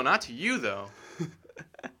 Oh no, not to you though.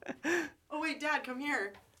 Oh wait, Dad, come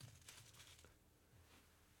here.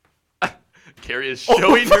 Carrie is Oh,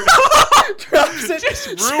 showing her. Drops it. Just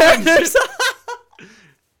ruined it.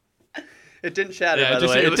 It didn't shatter, Yeah, by the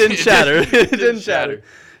just- way. it It didn't shatter. It didn't didn't shatter. shatter.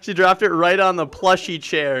 She dropped it right on the plushy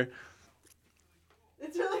chair.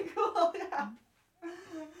 It's really cool. Yeah.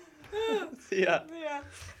 Yeah. Yeah.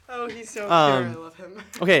 Oh, he's so cute. Um, I love him.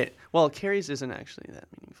 Okay. Well, Carrie's isn't actually that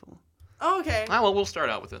meaningful. Oh, okay. Ah, well, we'll start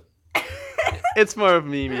out with it. It's more of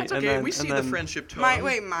Mimi. That's and okay. then, we and see the then friendship totem.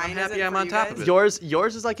 Mine I'm happy isn't I'm for on you top guys? of it.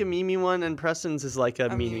 Yours is like a Mimi one, and Preston's is like a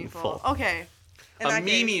meaningful. Okay. In A that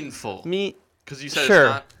case- meaningful. Me. Because you said Sure.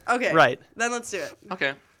 it's not. Okay. Right. Then let's do it.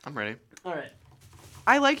 Okay, I'm ready. All right.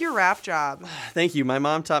 I like your wrap job. Thank you. My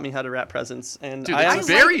mom taught me how to wrap presents, and Dude, I that's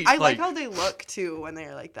honestly- very- I like like- how they look too when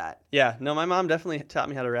they're like that. yeah. No, my mom definitely taught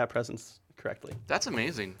me how to wrap presents correctly. That's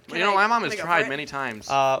amazing. Can you know, I- my mom can has I go for tried it? many times.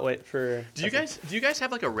 Wait for. do you guys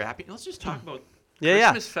have like a wrapping? Let's just talk about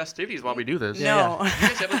Yeah, Christmas festivities while we do this. Yeah, No. Do you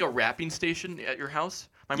guys have like a wrapping station at your house?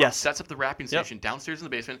 My mom Yes. sets up the wrapping Yep. station downstairs in the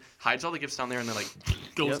basement, hides all the gifts down there, and then like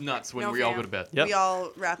goes Yep. nuts when No, we all fam. go to bed. Yep. We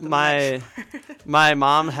all wrap them. My my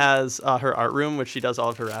mom has her art room, which she does all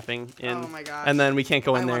of her wrapping in. Oh my gosh. And then we can't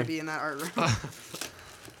go I in want there. to be in that art room.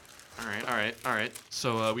 All right.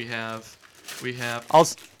 So we have,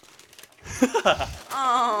 Also,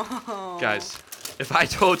 Oh. guys. If I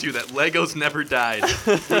told you that Legos never died,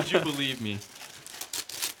 would you believe me?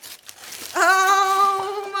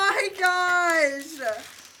 Oh my gosh.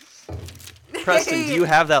 Preston, do you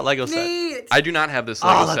have that Lego set? Nate. I do not have this Oh,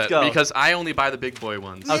 Lego let's set go. because I only buy the big boy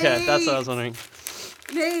ones. Okay, that's what I was wondering.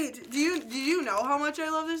 Nate, do you know how much I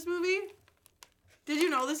love this movie? Did you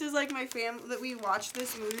know this is like my that we watch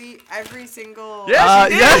this movie every single Yes,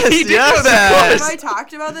 he did. yes, He did yes, know of that. course. Have I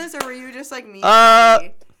talked about this, or were you just like me?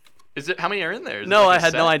 Is it how many are in there? Is it No, like I a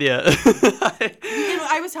had no set? idea.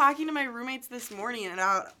 I was talking to my roommates this morning, and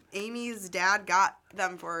Amy's dad got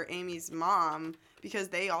them for Amy's mom because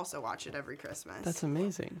they also watch it every Christmas. That's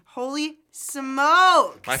amazing. Holy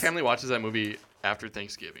smokes! My family watches that movie after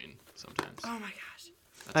Thanksgiving sometimes. Oh my gosh.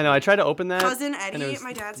 I know. I tried to open that. Cousin and it Eddie, was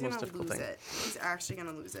my dad's the most gonna difficult lose thing. it. He's actually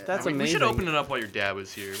gonna lose it. That's We should amazing. open it up while your dad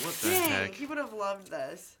was here. What the Dang, heck? he would have loved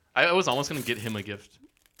this. I was almost gonna get him a gift.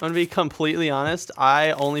 I'm gonna be completely honest.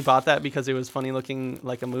 I only bought that because it was funny looking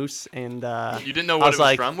like a moose, and You didn't know I what was it was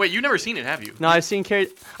like- from? Wait, you've never seen it, have you? no, I've seen Carrie.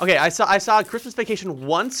 Okay, I saw Christmas Vacation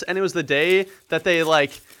once, and it was the day that they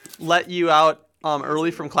like let you out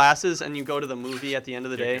early from classes, and you go to the movie at the end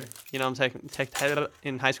of the day. Okay. You know, I'm taking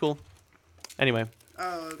in high school. Anyway,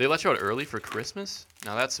 Oh, They let you out early for Christmas?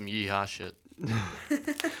 Now that's some yeehaw shit.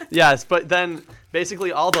 yes, but then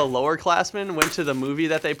basically all the lower classmen went to the movie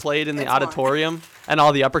that they played in the It's fun. auditorium, and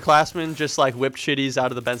all the upperclassmen just like whipped shitties out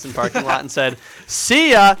of the Benson parking lot and said,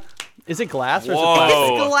 "See ya." Is it glass or is it Whoa.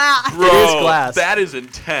 plastic? glass. Bro, It is glass. that is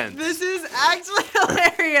intense. This is actually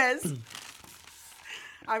hilarious.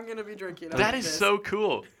 I'm gonna be drinking. That after is this. so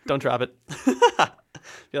cool. Don't drop it. I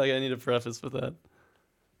feel like I need a preface with that.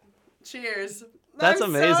 Cheers. That's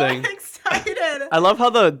I'm amazing. So excited. I love how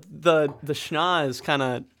the schnoz kind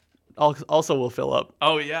of also will fill up.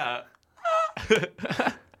 Oh, yeah.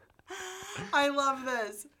 I love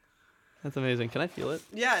this. That's amazing. Can I feel it?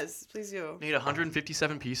 Yes, please do. Made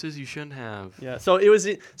 157 pieces you shouldn't have. Yeah. So it was.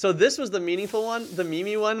 So this was the meaningful one. The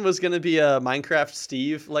Mimi one was gonna be a Minecraft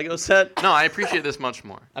Steve Lego set. No, I appreciate this much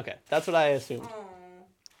more. Okay, that's what I assumed.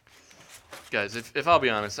 Guys, if I'll be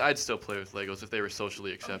honest, I'd still play with Legos if they were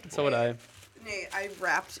socially acceptable. So would I. Nate, I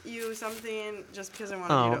wrapped you something just because I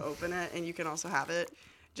wanted you to Oh. open it, and you can also have it.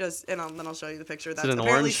 Then I'll show you the picture. That's it an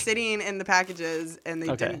apparently orange? sitting in the packages, and they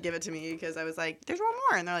Okay. didn't give it to me because I was like, "There's one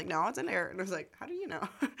more," and they're like, "No, it's in there." And I was like, "How do you know?"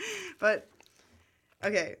 But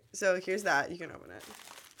okay, so here's that. You can open it,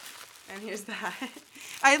 and here's that.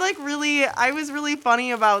 I was really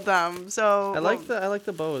funny about them. So I like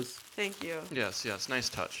the bows. Thank you. Yes, nice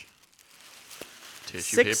touch.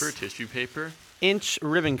 Tissue 6 paper, tissue paper. inch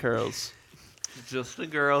ribbon curls. Just a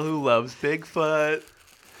girl who loves Bigfoot.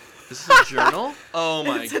 This is a journal? Oh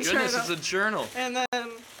my It's a goodness, journal. it's a journal. And then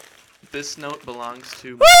This note belongs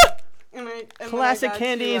to Classic I got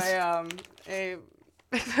candies. You,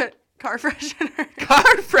 a car freshener.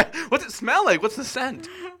 car friend. What's it smell like? What's the scent?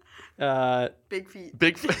 Big feet.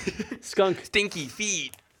 Bigfoot. Skunk Stinky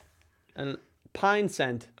feet. and pine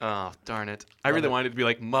scent. Oh, darn it. I really it. wanted it to be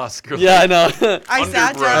like musk. Or Yeah, I like, know. I sat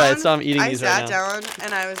Underbrush. down. Alright, so I'm eating I these right sat now. down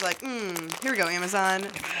and I was like, here we go, Amazon.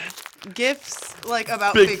 Gifts like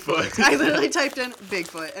about Bigfoot. Bigfoot. I literally typed in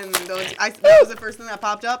Bigfoot, and that was the first thing that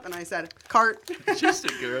popped up, and I said cart. Just a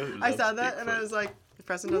girl who I loves saw that, and I Bigfoot. was like, if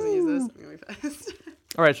Preston doesn't use this, I'm gonna be pissed.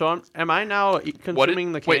 All right, so am I now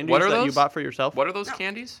consuming the wait, candies what are that you those? bought for yourself? What are those No.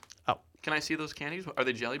 candies? Oh. Can I see those candies? Are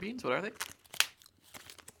they jelly beans? What are they?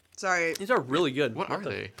 Sorry, These are really good. What are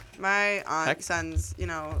they? my aunt Heck? sends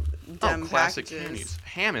Oh, them classic packages. candies.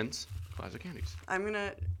 Hammond's classic candies. I'm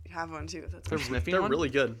gonna have one too. That's They're, Sniffing they're one? really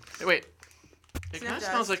good. Hey, wait. It Sniff kind of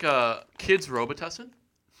test. smells like a kid's Robitussin.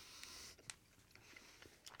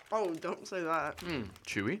 Oh, don't say that.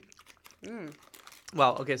 Chewy.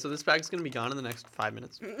 Wow. Okay, so this bag's gonna be gone in the next 5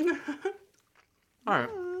 minutes. All right.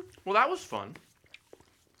 Well, that was fun.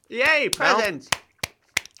 Yay! Presents.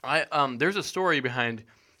 There's a story behind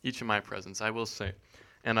each of my presents, I will say,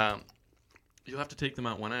 and you'll have to take them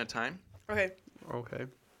out one at a time. Okay, Okay.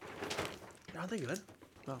 Are they good?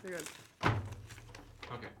 you're good.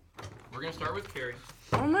 Okay. We're gonna start with Carrie.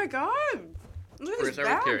 Oh my god! Look We're at these gonna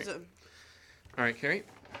start with bags. All right, Carrie.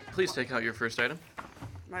 Please take out your first item.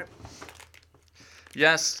 My,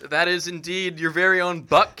 Yes, that is indeed your very own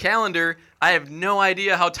Buck calendar. I have no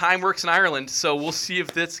idea how time works in Ireland, so we'll see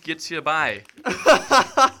if this gets you by.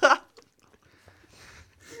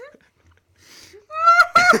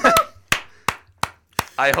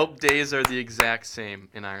 I hope days are the exact same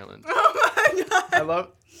in Ireland. oh my god! I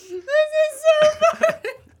love. This is so funny.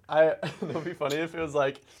 It would be funny if it was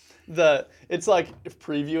like it's like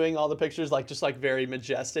previewing all the pictures, like just like very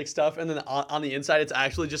majestic stuff, and then on the inside it's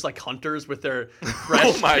actually just like hunters with their fresh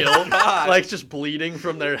Oh my kill, God. like just bleeding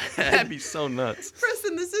from their head. That'd be so nuts.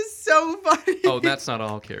 Preston, this is so funny. Oh, that's not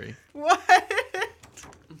all, Carrie. What?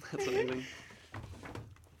 That's amazing.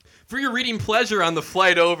 For your reading pleasure on the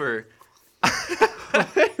flight over.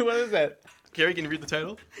 What is that? Carrie, can you read the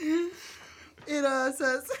title? It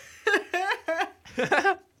says.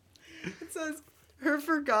 It says, "Her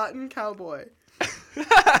Forgotten Cowboy"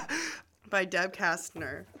 by Deb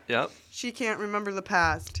Kastner. Yep. She can't remember the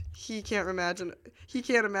past. He can't imagine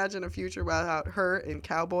a future without her in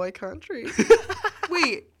cowboy country.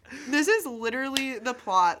 Wait, this is literally the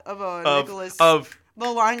plot of a Nicholas The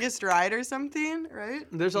Longest Ride or something, right?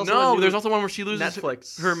 There's also No, a new there's also one where she loses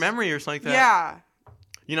Netflix. her memory or something like that. Yeah.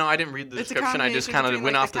 You know, I didn't read the It's a description. I just combination kind of between,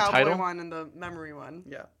 went like, off the cowboy title. one and the memory one.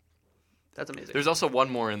 Yeah, that's amazing. There's also one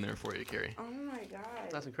more in there for you, Carrie. Oh my god.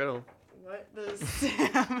 That's incredible. What the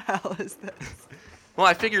Sam hell is this? Well,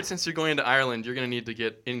 I figured since you're going to Ireland, you're going to need to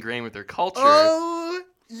get ingrained with their culture. Oh,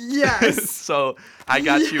 yes. So I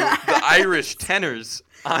got you Yes. the Irish tenors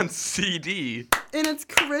on CD. And it's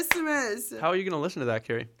Christmas. How are you gonna listen to that,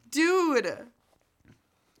 Carrie?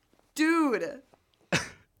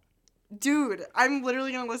 Dude, I'm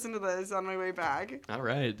literally gonna listen to this on my way back. All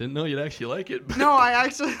right, didn't know you'd actually like it. But No, I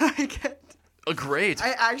actually like it. Oh, great.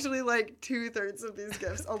 I actually like 2/3 of these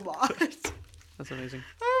gifts a lot. That's amazing.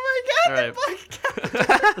 Oh my god, All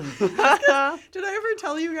the book. Did I ever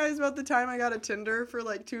tell you guys about the time I got a Tinder for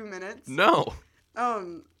like 2 minutes? No.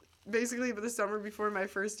 Basically, the summer before my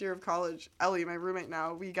first year of college, Ellie, my roommate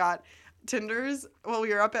now, we got Tinders while we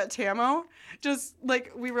were up at Tamo. Just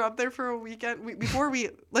like we were up there for a weekend before we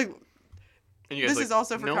like. And you guys This is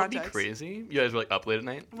also for no, it'd be context. crazy. You guys were like up late at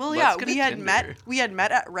night. Well, Let's yeah, get we a had Tinder. met. We had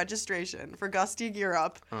met at registration for Gusty Gear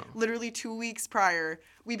Up. Oh. Literally 2 weeks prior,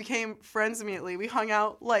 we became friends immediately. We hung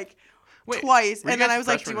out like Wait, twice, were you and then guys I was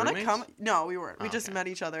like, "Do you freshman want to come?" roommates? No, we weren't. We Oh, just okay. met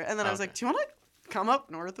each other, and then I was like, Okay. "Do you want to come up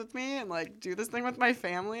north with me and like do this thing with my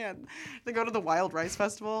family and to go to the Wild Rice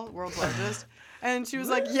Festival, world's largest?" And she was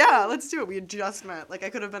like, "Yeah, let's do it." We had just met. Like I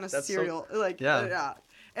could have been a That's so- serial. Yeah. Yeah.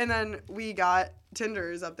 And then we got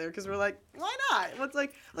Tinders up there because we're like, why not?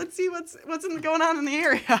 Let's see what's going on in the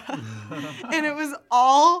area. And it was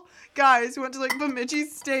all guys who went to like Bemidji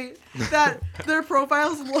State that their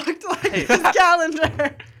profiles looked like this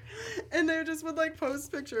calendar. And they just would like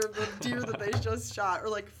post picture of the deer that they just shot or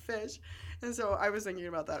like fish. And so I was thinking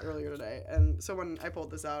about that earlier today. And so when I pulled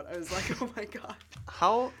this out, I was like, oh my god.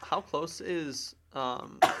 How close is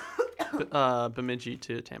Bemidji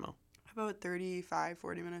to Tamo? About 35,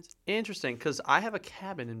 40 minutes. Interesting, because I have a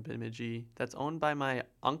cabin in Bemidji that's owned by my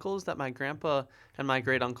uncles that my grandpa and my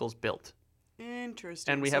great uncles built,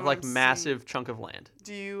 Interesting. and we So have like I'm seeing- massive chunk of land.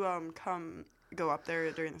 Do you go up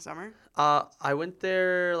there during the summer? I went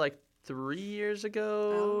there like 3 years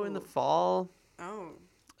ago in the Oh. fall. Oh,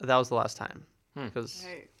 That was the last time. Hmm. Because,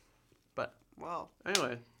 hey. but Well,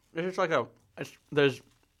 anyway, it's just like there's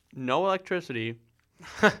no electricity.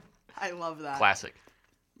 I love that. Classic.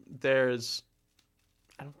 There's,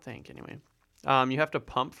 I don't think anyway. You have to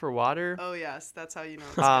pump for water. Oh yes, that's how you know.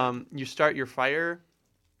 It's good. You start your fire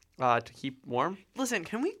to keep warm. Listen,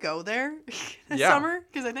 can we go there this Yeah. summer?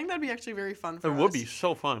 Because I think that'd be actually very fun for It us. would be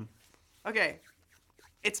so fun. Okay,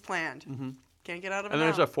 it's planned. Mhm. Can't get out of it And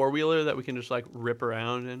there's now. a 4-wheeler that we can just like rip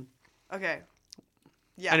around in. Okay.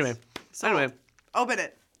 Yes. Anyway, So, anyway, open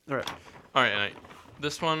it. all right. All right, and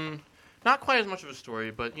this one, not quite as much of a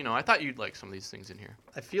story, but you know, I thought you'd like some of these things in here.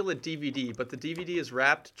 I feel a DVD, but the DVD is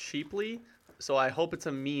wrapped cheaply, so I hope it's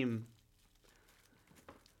a meme.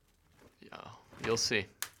 Yeah, you'll see.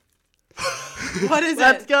 What is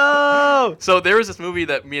Let's it? go. So there was this movie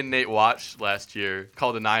that me and Nate watched last year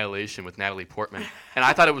called Annihilation with Natalie Portman, and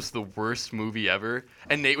I thought it was the worst movie ever.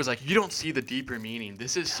 And Nate was like, "You don't see the deeper meaning.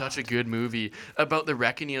 This is such a good movie about the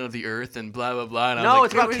reckoning of the earth and blah blah blah." And I No,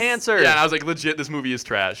 was it's like, about cancer. Yeah, and I was like, legit, this movie is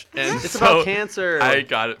trash. And It's so about cancer. I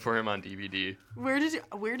got it for him on DVD. Where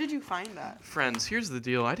did you find that? Friends, here's the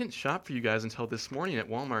deal. I didn't shop for you guys until this morning at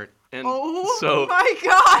Walmart, and Oh so my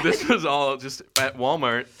god! this was all just at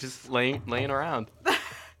Walmart, just laying around.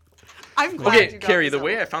 I'm glad Okay, you got Carrie, this the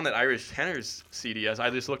way out. I found that Irish Tenors CD is I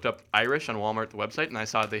just looked up Irish on Walmart, the website, and I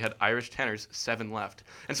saw they had Irish Tenors 7 left.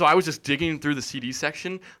 And so I was just digging through the CD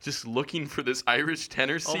section, just looking for this Irish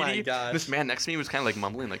Tenor CD. Oh my gosh. And this man next to me was kind of like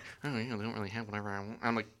mumbling, like, "Oh, you know, they don't really have whatever I want."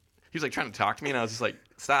 I'm like, he was like trying to talk to me, and I was just like,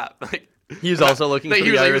 "Stop!" Like, He was also looking No, for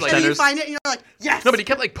he the was like- Irish he was And you tenors. find it and you're like, yes. no, but he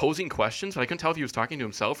kept like posing questions, but I couldn't tell if he was talking to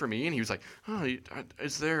himself or me. And he was like, "Oh,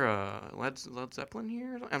 is there Led Zeppelin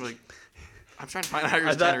here?" I'm like, "I'm trying to find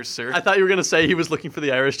Irish Tenors, sir." I thought you were gonna say he was looking for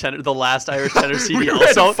the Irish tenor, the last Irish tenor CD We were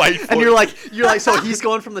ready to also. fight for And it. you're like, so he's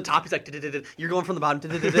going from the top. He's like, "Du-du-du-du." You're going from the bottom,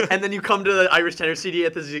 "Du-du-du-du." And then you come to the Irish tenor CD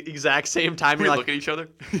at the exact same time. we You're look like, at each other.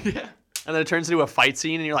 Yeah. and then it turns into a fight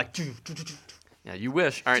scene, and you're like, "Du-du-du-du." Yeah, you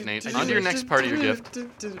wish. All right, Nate. On to your next part of your gift.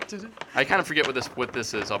 I kind of forget what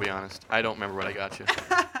this is. I'll be honest. I don't remember what I got you.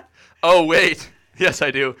 Oh wait, yes I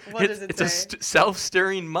do. What does it it's a say?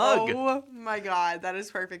 self-stirring mug. Oh my god, that is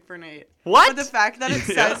perfect for Nate. What? But the fact that it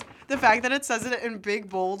Yeah. says it in big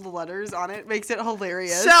bold letters on it makes it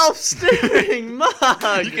hilarious. Self-stirring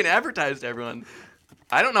mug. You can advertise to everyone.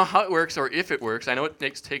 I don't know how it works or if it works. I know it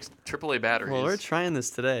takes AAA batteries. Well, we're trying this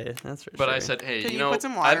today. That's for but sure. I said, hey, Can you you know, put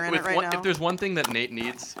some water in it right now? if there's one thing that Nate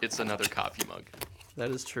needs, it's another coffee mug.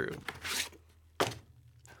 that is true.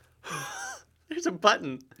 There's a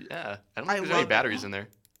button. Yeah, I don't I think there's love any it. batteries in there.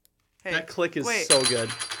 Hey, That click is wait, so good.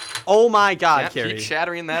 Oh my God, Yeah, Carrie. keep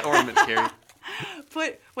shattering that ornament, Carrie.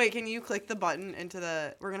 Wait, can you click the button into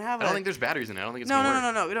the? We're gonna have I don't think there's batteries in it. I don't think it's No, gonna no,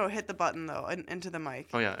 work. no, no, no. Hit the button though, into the mic.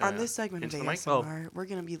 Oh, yeah, On yeah. this segment Into of the mic? ASMR, we're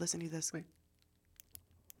gonna be listening to this.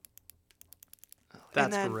 That's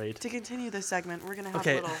and then great. To continue this segment, we're gonna have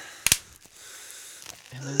Okay. a little.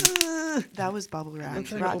 That was bubble wrap. I'm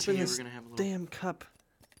trying to brought open you. this We're gonna have a little- damn cup.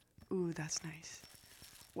 Ooh, that's nice.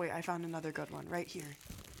 Wait, I found another good one right here.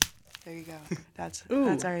 There you go. That's Ooh.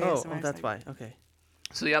 that's our oh, ASMR that's segment. why. Okay.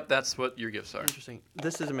 So, yep, that's what your gifts are. Interesting.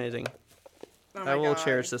 This is amazing. Oh I my will God.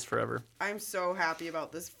 cherish this forever. I'm so happy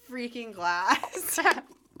about this freaking glass.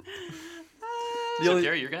 The So, only-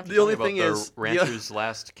 Gary, you're gonna have to the tell only me about thing the is- the- Rancher's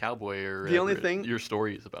Last Cowboy or the only whatever thing- your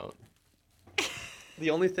story is about. The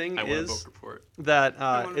only thing I want a is book report. that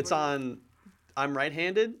want a it's book. on. I'm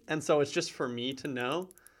right-handed, and so it's just for me to know.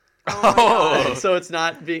 Oh my God. Oh. So it's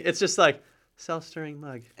not being. It's just like self-stirring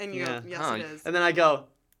mug. And you, yeah. yes, Huh. it is. And then I go.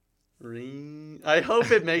 Ring. I hope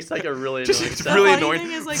it makes like a really Just- annoying it's sound. really funny annoying.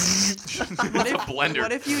 thing is, like, It's what a if, blender.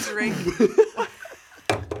 What if you drink?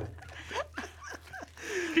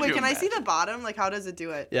 Could Wait, you can I see imagine? the bottom? Like, how does it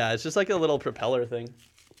do it? Yeah, it's just like a little propeller thing.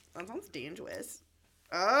 That sounds dangerous.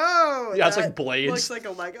 Oh. Yeah, it's like that blades. Looks like a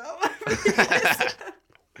Lego.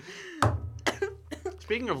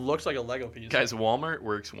 Speaking of looks like a Lego piece. Guys, Walmart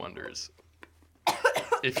works wonders.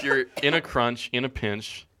 If you're in a crunch, in a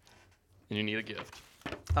pinch, and you need a gift,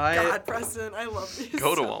 God, Preston, I love these.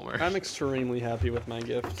 go to so- Walmart. I'm extremely happy with my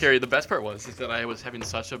gift. Carrie, the best part was is that I was having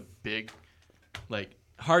such a big, like,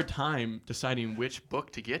 hard time deciding which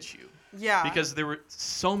book to get you Yeah. because there were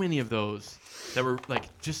so many of those that were like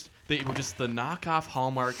they were just the knockoff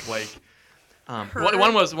Hallmark like.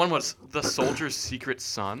 One was The Soldier's Secret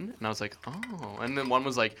Son, and I was like, oh. And then one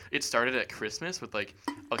was like, it started at Christmas with like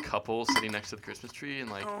a couple sitting next to the Christmas tree, and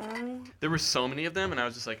like Oh. there were so many of them, and I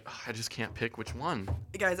was just like, oh, I just can't pick which one.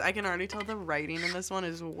 Guys, I can already tell the writing in this one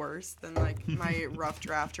is worse than like my rough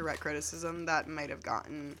draft to write criticism that might have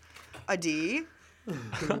gotten a D.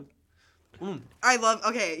 I love.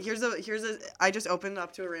 Okay, here's a. I just opened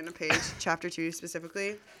up to a random page, chapter 2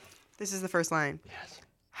 specifically. This is the first line. Yes.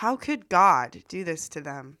 How could God do this to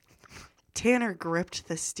them? Tanner gripped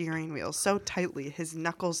the steering wheel so tightly his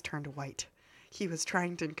knuckles turned white. He was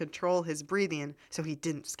trying to control his breathing so he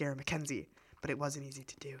didn't scare Mackenzie, but it wasn't easy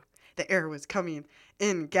to do. The air was coming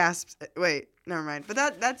in gasps. Wait, never mind. But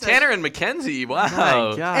that's Tanner and Mackenzie. Wow.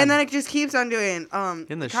 My God. and then it just keeps on doing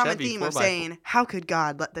In the common Chevy theme of 4x4. saying, how could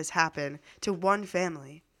God let this happen to one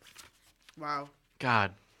family? Wow.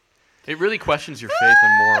 God, it really questions your faith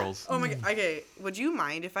and morals. Oh my god. Okay, would you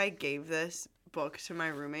mind if I gave this book to my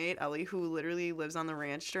roommate, Ellie, who literally lives on the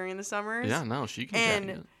ranch during the summers? Yeah, no, she can. And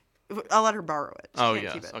carry it. I'll let her borrow it. She Oh, can't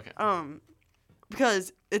yes, keep it. okay.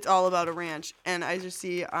 Because it's all about a ranch, and I just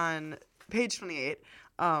see on page 28,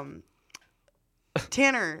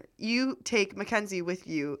 Tanner, you take Mackenzie with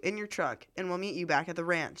you in your truck, and we'll meet you back at the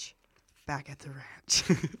ranch. Back at the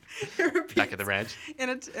ranch. Back at the ranch. In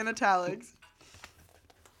italics.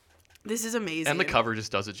 This is amazing. And the cover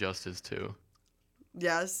just does it justice too.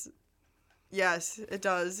 Yes. Yes, it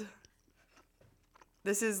does.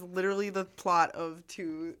 This is literally the plot of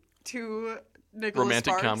two Nicholas Romantic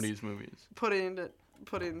Sparks comedies movies. put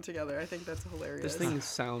in together. I think that's hilarious. This thing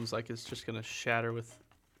sounds like it's just gonna shatter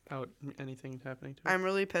without anything happening to it. I'm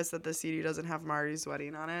really pissed that the CD doesn't have Marty's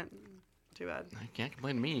wedding on it. Too bad. I can't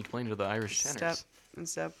complain to me. Complain to the Irish tenors.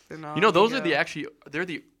 Step and all. You know, those are they're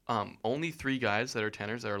the only 3 guys that are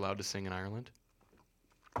tenors that are allowed to sing in Ireland.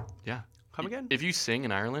 Yeah. Come again? If you sing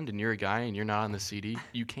in Ireland and you're a guy and you're not on the CD,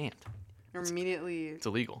 you can't. You're immediately It's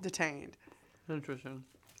illegal. detained. Interesting.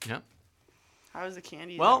 Yep. How is the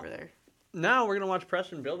candy Well- over there? Now we're gonna watch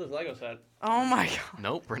Preston build his Lego set. Oh my god.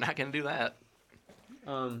 Nope, we're not gonna do that.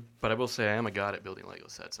 Um, But I will say I am a god at building Lego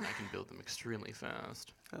sets, and I can build them extremely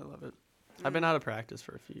fast. I love it. I've been out of practice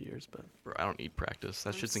for a few years, but Bro, I don't need practice.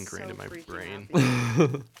 That shit's ingrained in my brain.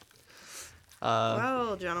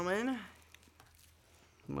 Well, gentlemen.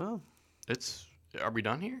 well, Are we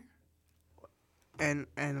done here? And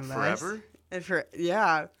Forever?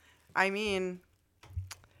 yeah. I mean,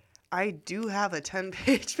 I do have a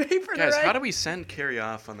 10-page paper Guys, to write how do we send Carrie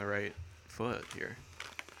off on the right foot here?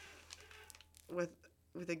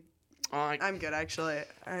 with a. Oh, I'm good actually.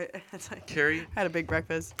 It's like Carrie, I had a big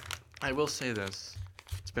breakfast. I will say this: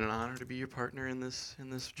 it's been an honor to be your partner in this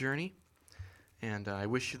journey, and I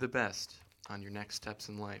wish you the best on your next steps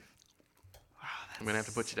in life. Wow, I'm gonna have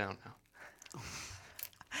to put you down now.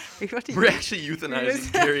 We're actually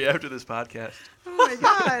euthanizing Carrie after this podcast. Oh my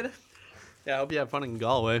god. yeah, I hope you have fun in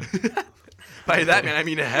Galway. By that man, I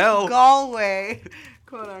mean hell. Galway,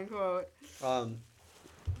 quote unquote.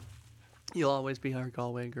 You'll always be our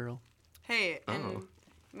Galway girl. Hey, and Oh.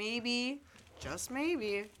 maybe, just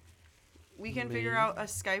maybe, we can figure out a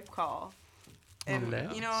Skype call. And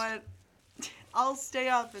Let's. you know what? I'll stay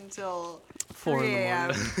up until 4 3 in the a.m.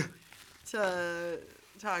 morning. to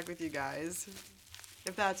talk with you guys,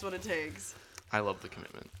 if that's what it takes. I love the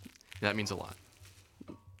commitment. That means a lot.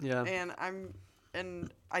 Yeah. And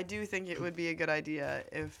I do think it would be a good idea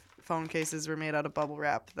if phone cases were made out of bubble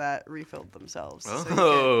wrap that refilled themselves. So you could-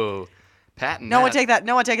 Oh, patent. no one that. take that.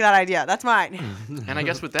 No one take that idea. That's mine. And I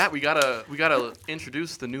guess with that, we gotta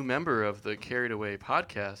introduce the new member of the Carried Away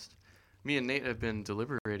podcast. Me and Nate have been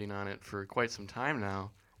deliberating on it for quite some time now.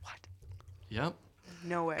 What? Yep.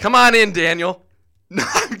 No way. Come on in, Daniel. No,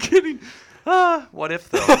 I'm kidding. What if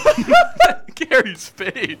though? Carrie's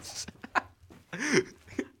face.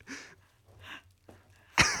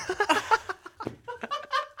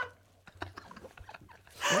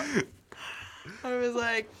 I was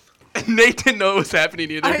like, Nate didn't know what was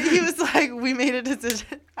happening either. he was like, we made a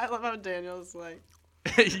decision. I love how Daniel's like,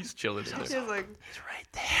 He's chilling in he was there. like, It's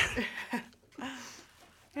right there.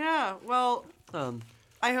 yeah. Well, I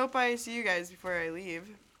I hope I see you guys before I leave.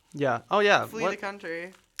 yeah. Oh yeah. Flee What? the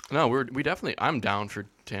country. No, we definitely. I'm down for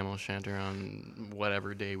Tamil Shanter on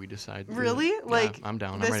whatever day we decide. to- Really? Yeah, Like, I'm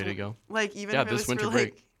down. I'm this ready to go. Like even Yeah, if it this was winter for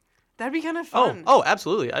break. like, that'd be kind of Oh, fun. oh,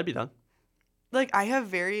 absolutely. I'd be done. Like I have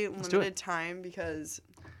very do it. limited time because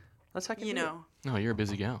Let's heck you know No, you're a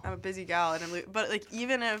busy gal. I'm a busy gal and but like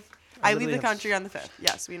even if I leave literally the have country on the 5th,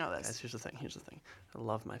 yes, we know Guys, this. here's the thing. I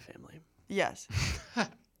love my family. Yes.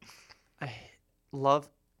 I love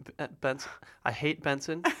Benson. I hate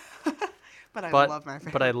Benson, But I but love my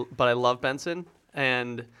family. but I love Benson,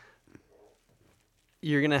 and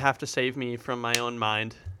you're gonna have to save me from my own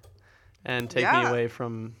mind, and take me Yeah. away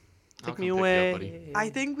from. I'll Take come me pick you up, away. buddy. I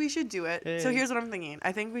think we should do it. So Hey. here's what I'm thinking.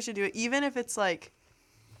 I think we should do it, even if it's like,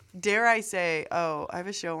 dare I say, oh, I have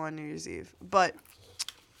a show on New Year's Eve, but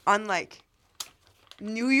on like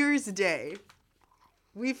New Year's Day,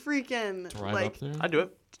 we freaking Right like up there. I do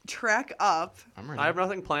it. trek up. I'm ready. I have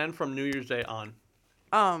nothing planned from New Year's Day on.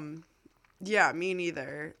 Yeah, me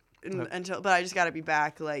neither. Okay. But I just gotta be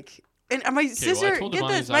back like. And my sister, told get Devani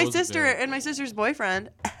this, I my was sister there. and my sister's boyfriend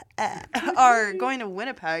are going to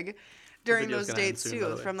Winnipeg during video's those gonna end dates soon, by too,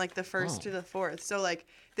 the way. from like the 1st Oh. to the 4th. So like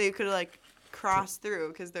they could like cross through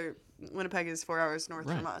because Winnipeg is 4 hours north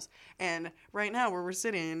from Right. us, and right now where we're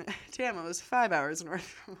sitting, Tamo is 5 hours north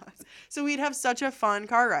from us. So we'd have such a fun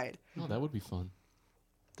car ride. Oh, that would be fun.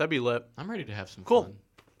 That'd be lit. I'm ready to have some Cool.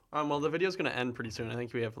 fun. Well, the video's gonna end pretty soon. I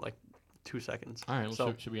think we have like 2 seconds. All right, well,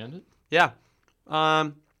 So should we end it? yeah.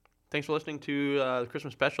 Thanks for listening to the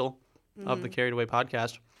Christmas special of the Carried Away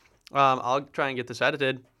podcast. I'll try and get this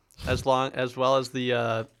edited as well as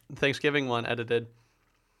the Thanksgiving one edited.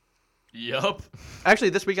 Yup. Actually,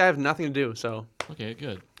 this week I have nothing to do, so Okay,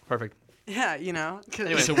 good. perfect. Yeah, you know.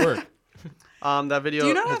 Anyway. It's a work. That video Do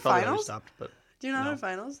you not has have probably already finals? stopped, but Do you not No. have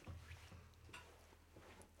finals?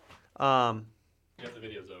 Yeah, the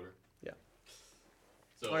video's over. Yeah.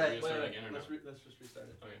 So are we gonna start again or not? let's just restart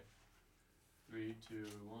it. Okay. 3, 2,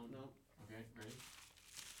 1. No. Okay, ready?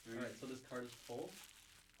 3. All right, so this card is full.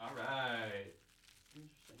 All right.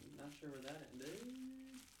 Interesting. Not sure where that ended.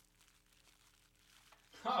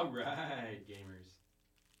 All right, gamers.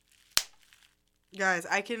 Guys,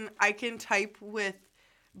 I can type with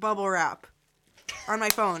bubble wrap on my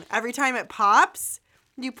phone. Every time it pops,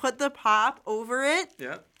 you put the pop over it,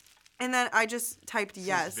 Yeah. and then I just typed This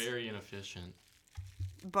yes, is very inefficient.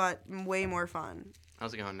 but way more fun.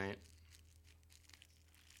 How's it going, Nate?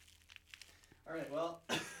 All right, well,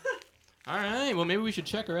 All right. Well, maybe we should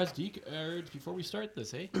check our SD cards before we start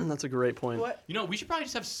this, hey? that's a great point. What? You know, we should probably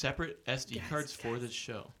just have separate SD cards for this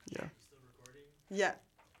show. Yeah.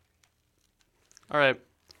 All right.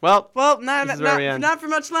 Well, Well, not This is where we end. not for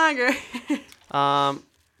much longer.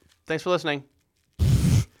 thanks for listening.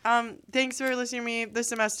 Thanks for listening to me this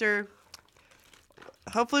semester.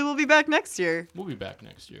 Hopefully, we'll be back next year. We'll be back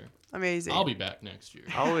next year. Amazing. I'll be back next year.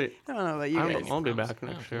 I'll wait. I don't know about you guys. I'll be back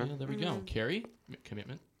next Yeah, year. yeah, there we go. Carrie,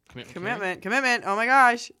 commitment. Carrie. Commitment. Oh my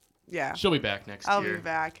gosh. Yeah. She'll be back next I'll year. be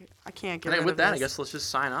back. I can't get Okay, rid with of that, this. I guess let's just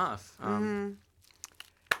sign off.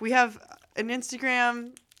 We have an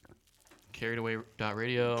Instagram.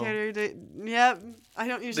 Carriedaway.radio. Yep. I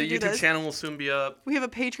don't The usually do YouTube this. channel will soon be up. We have a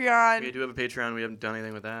Patreon. We do have a Patreon. We haven't done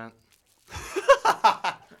anything with that.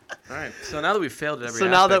 All right. So now that we've failed at every So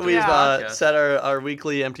now that aspect we've of the podcast, set our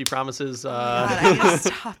weekly empty promises, God, I need to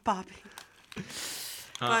stop bopping.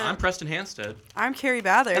 I'm Preston Hanstead, I'm Carrie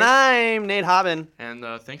Bather. and I'm Nate Hobbin. and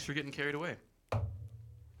thanks for getting carried away.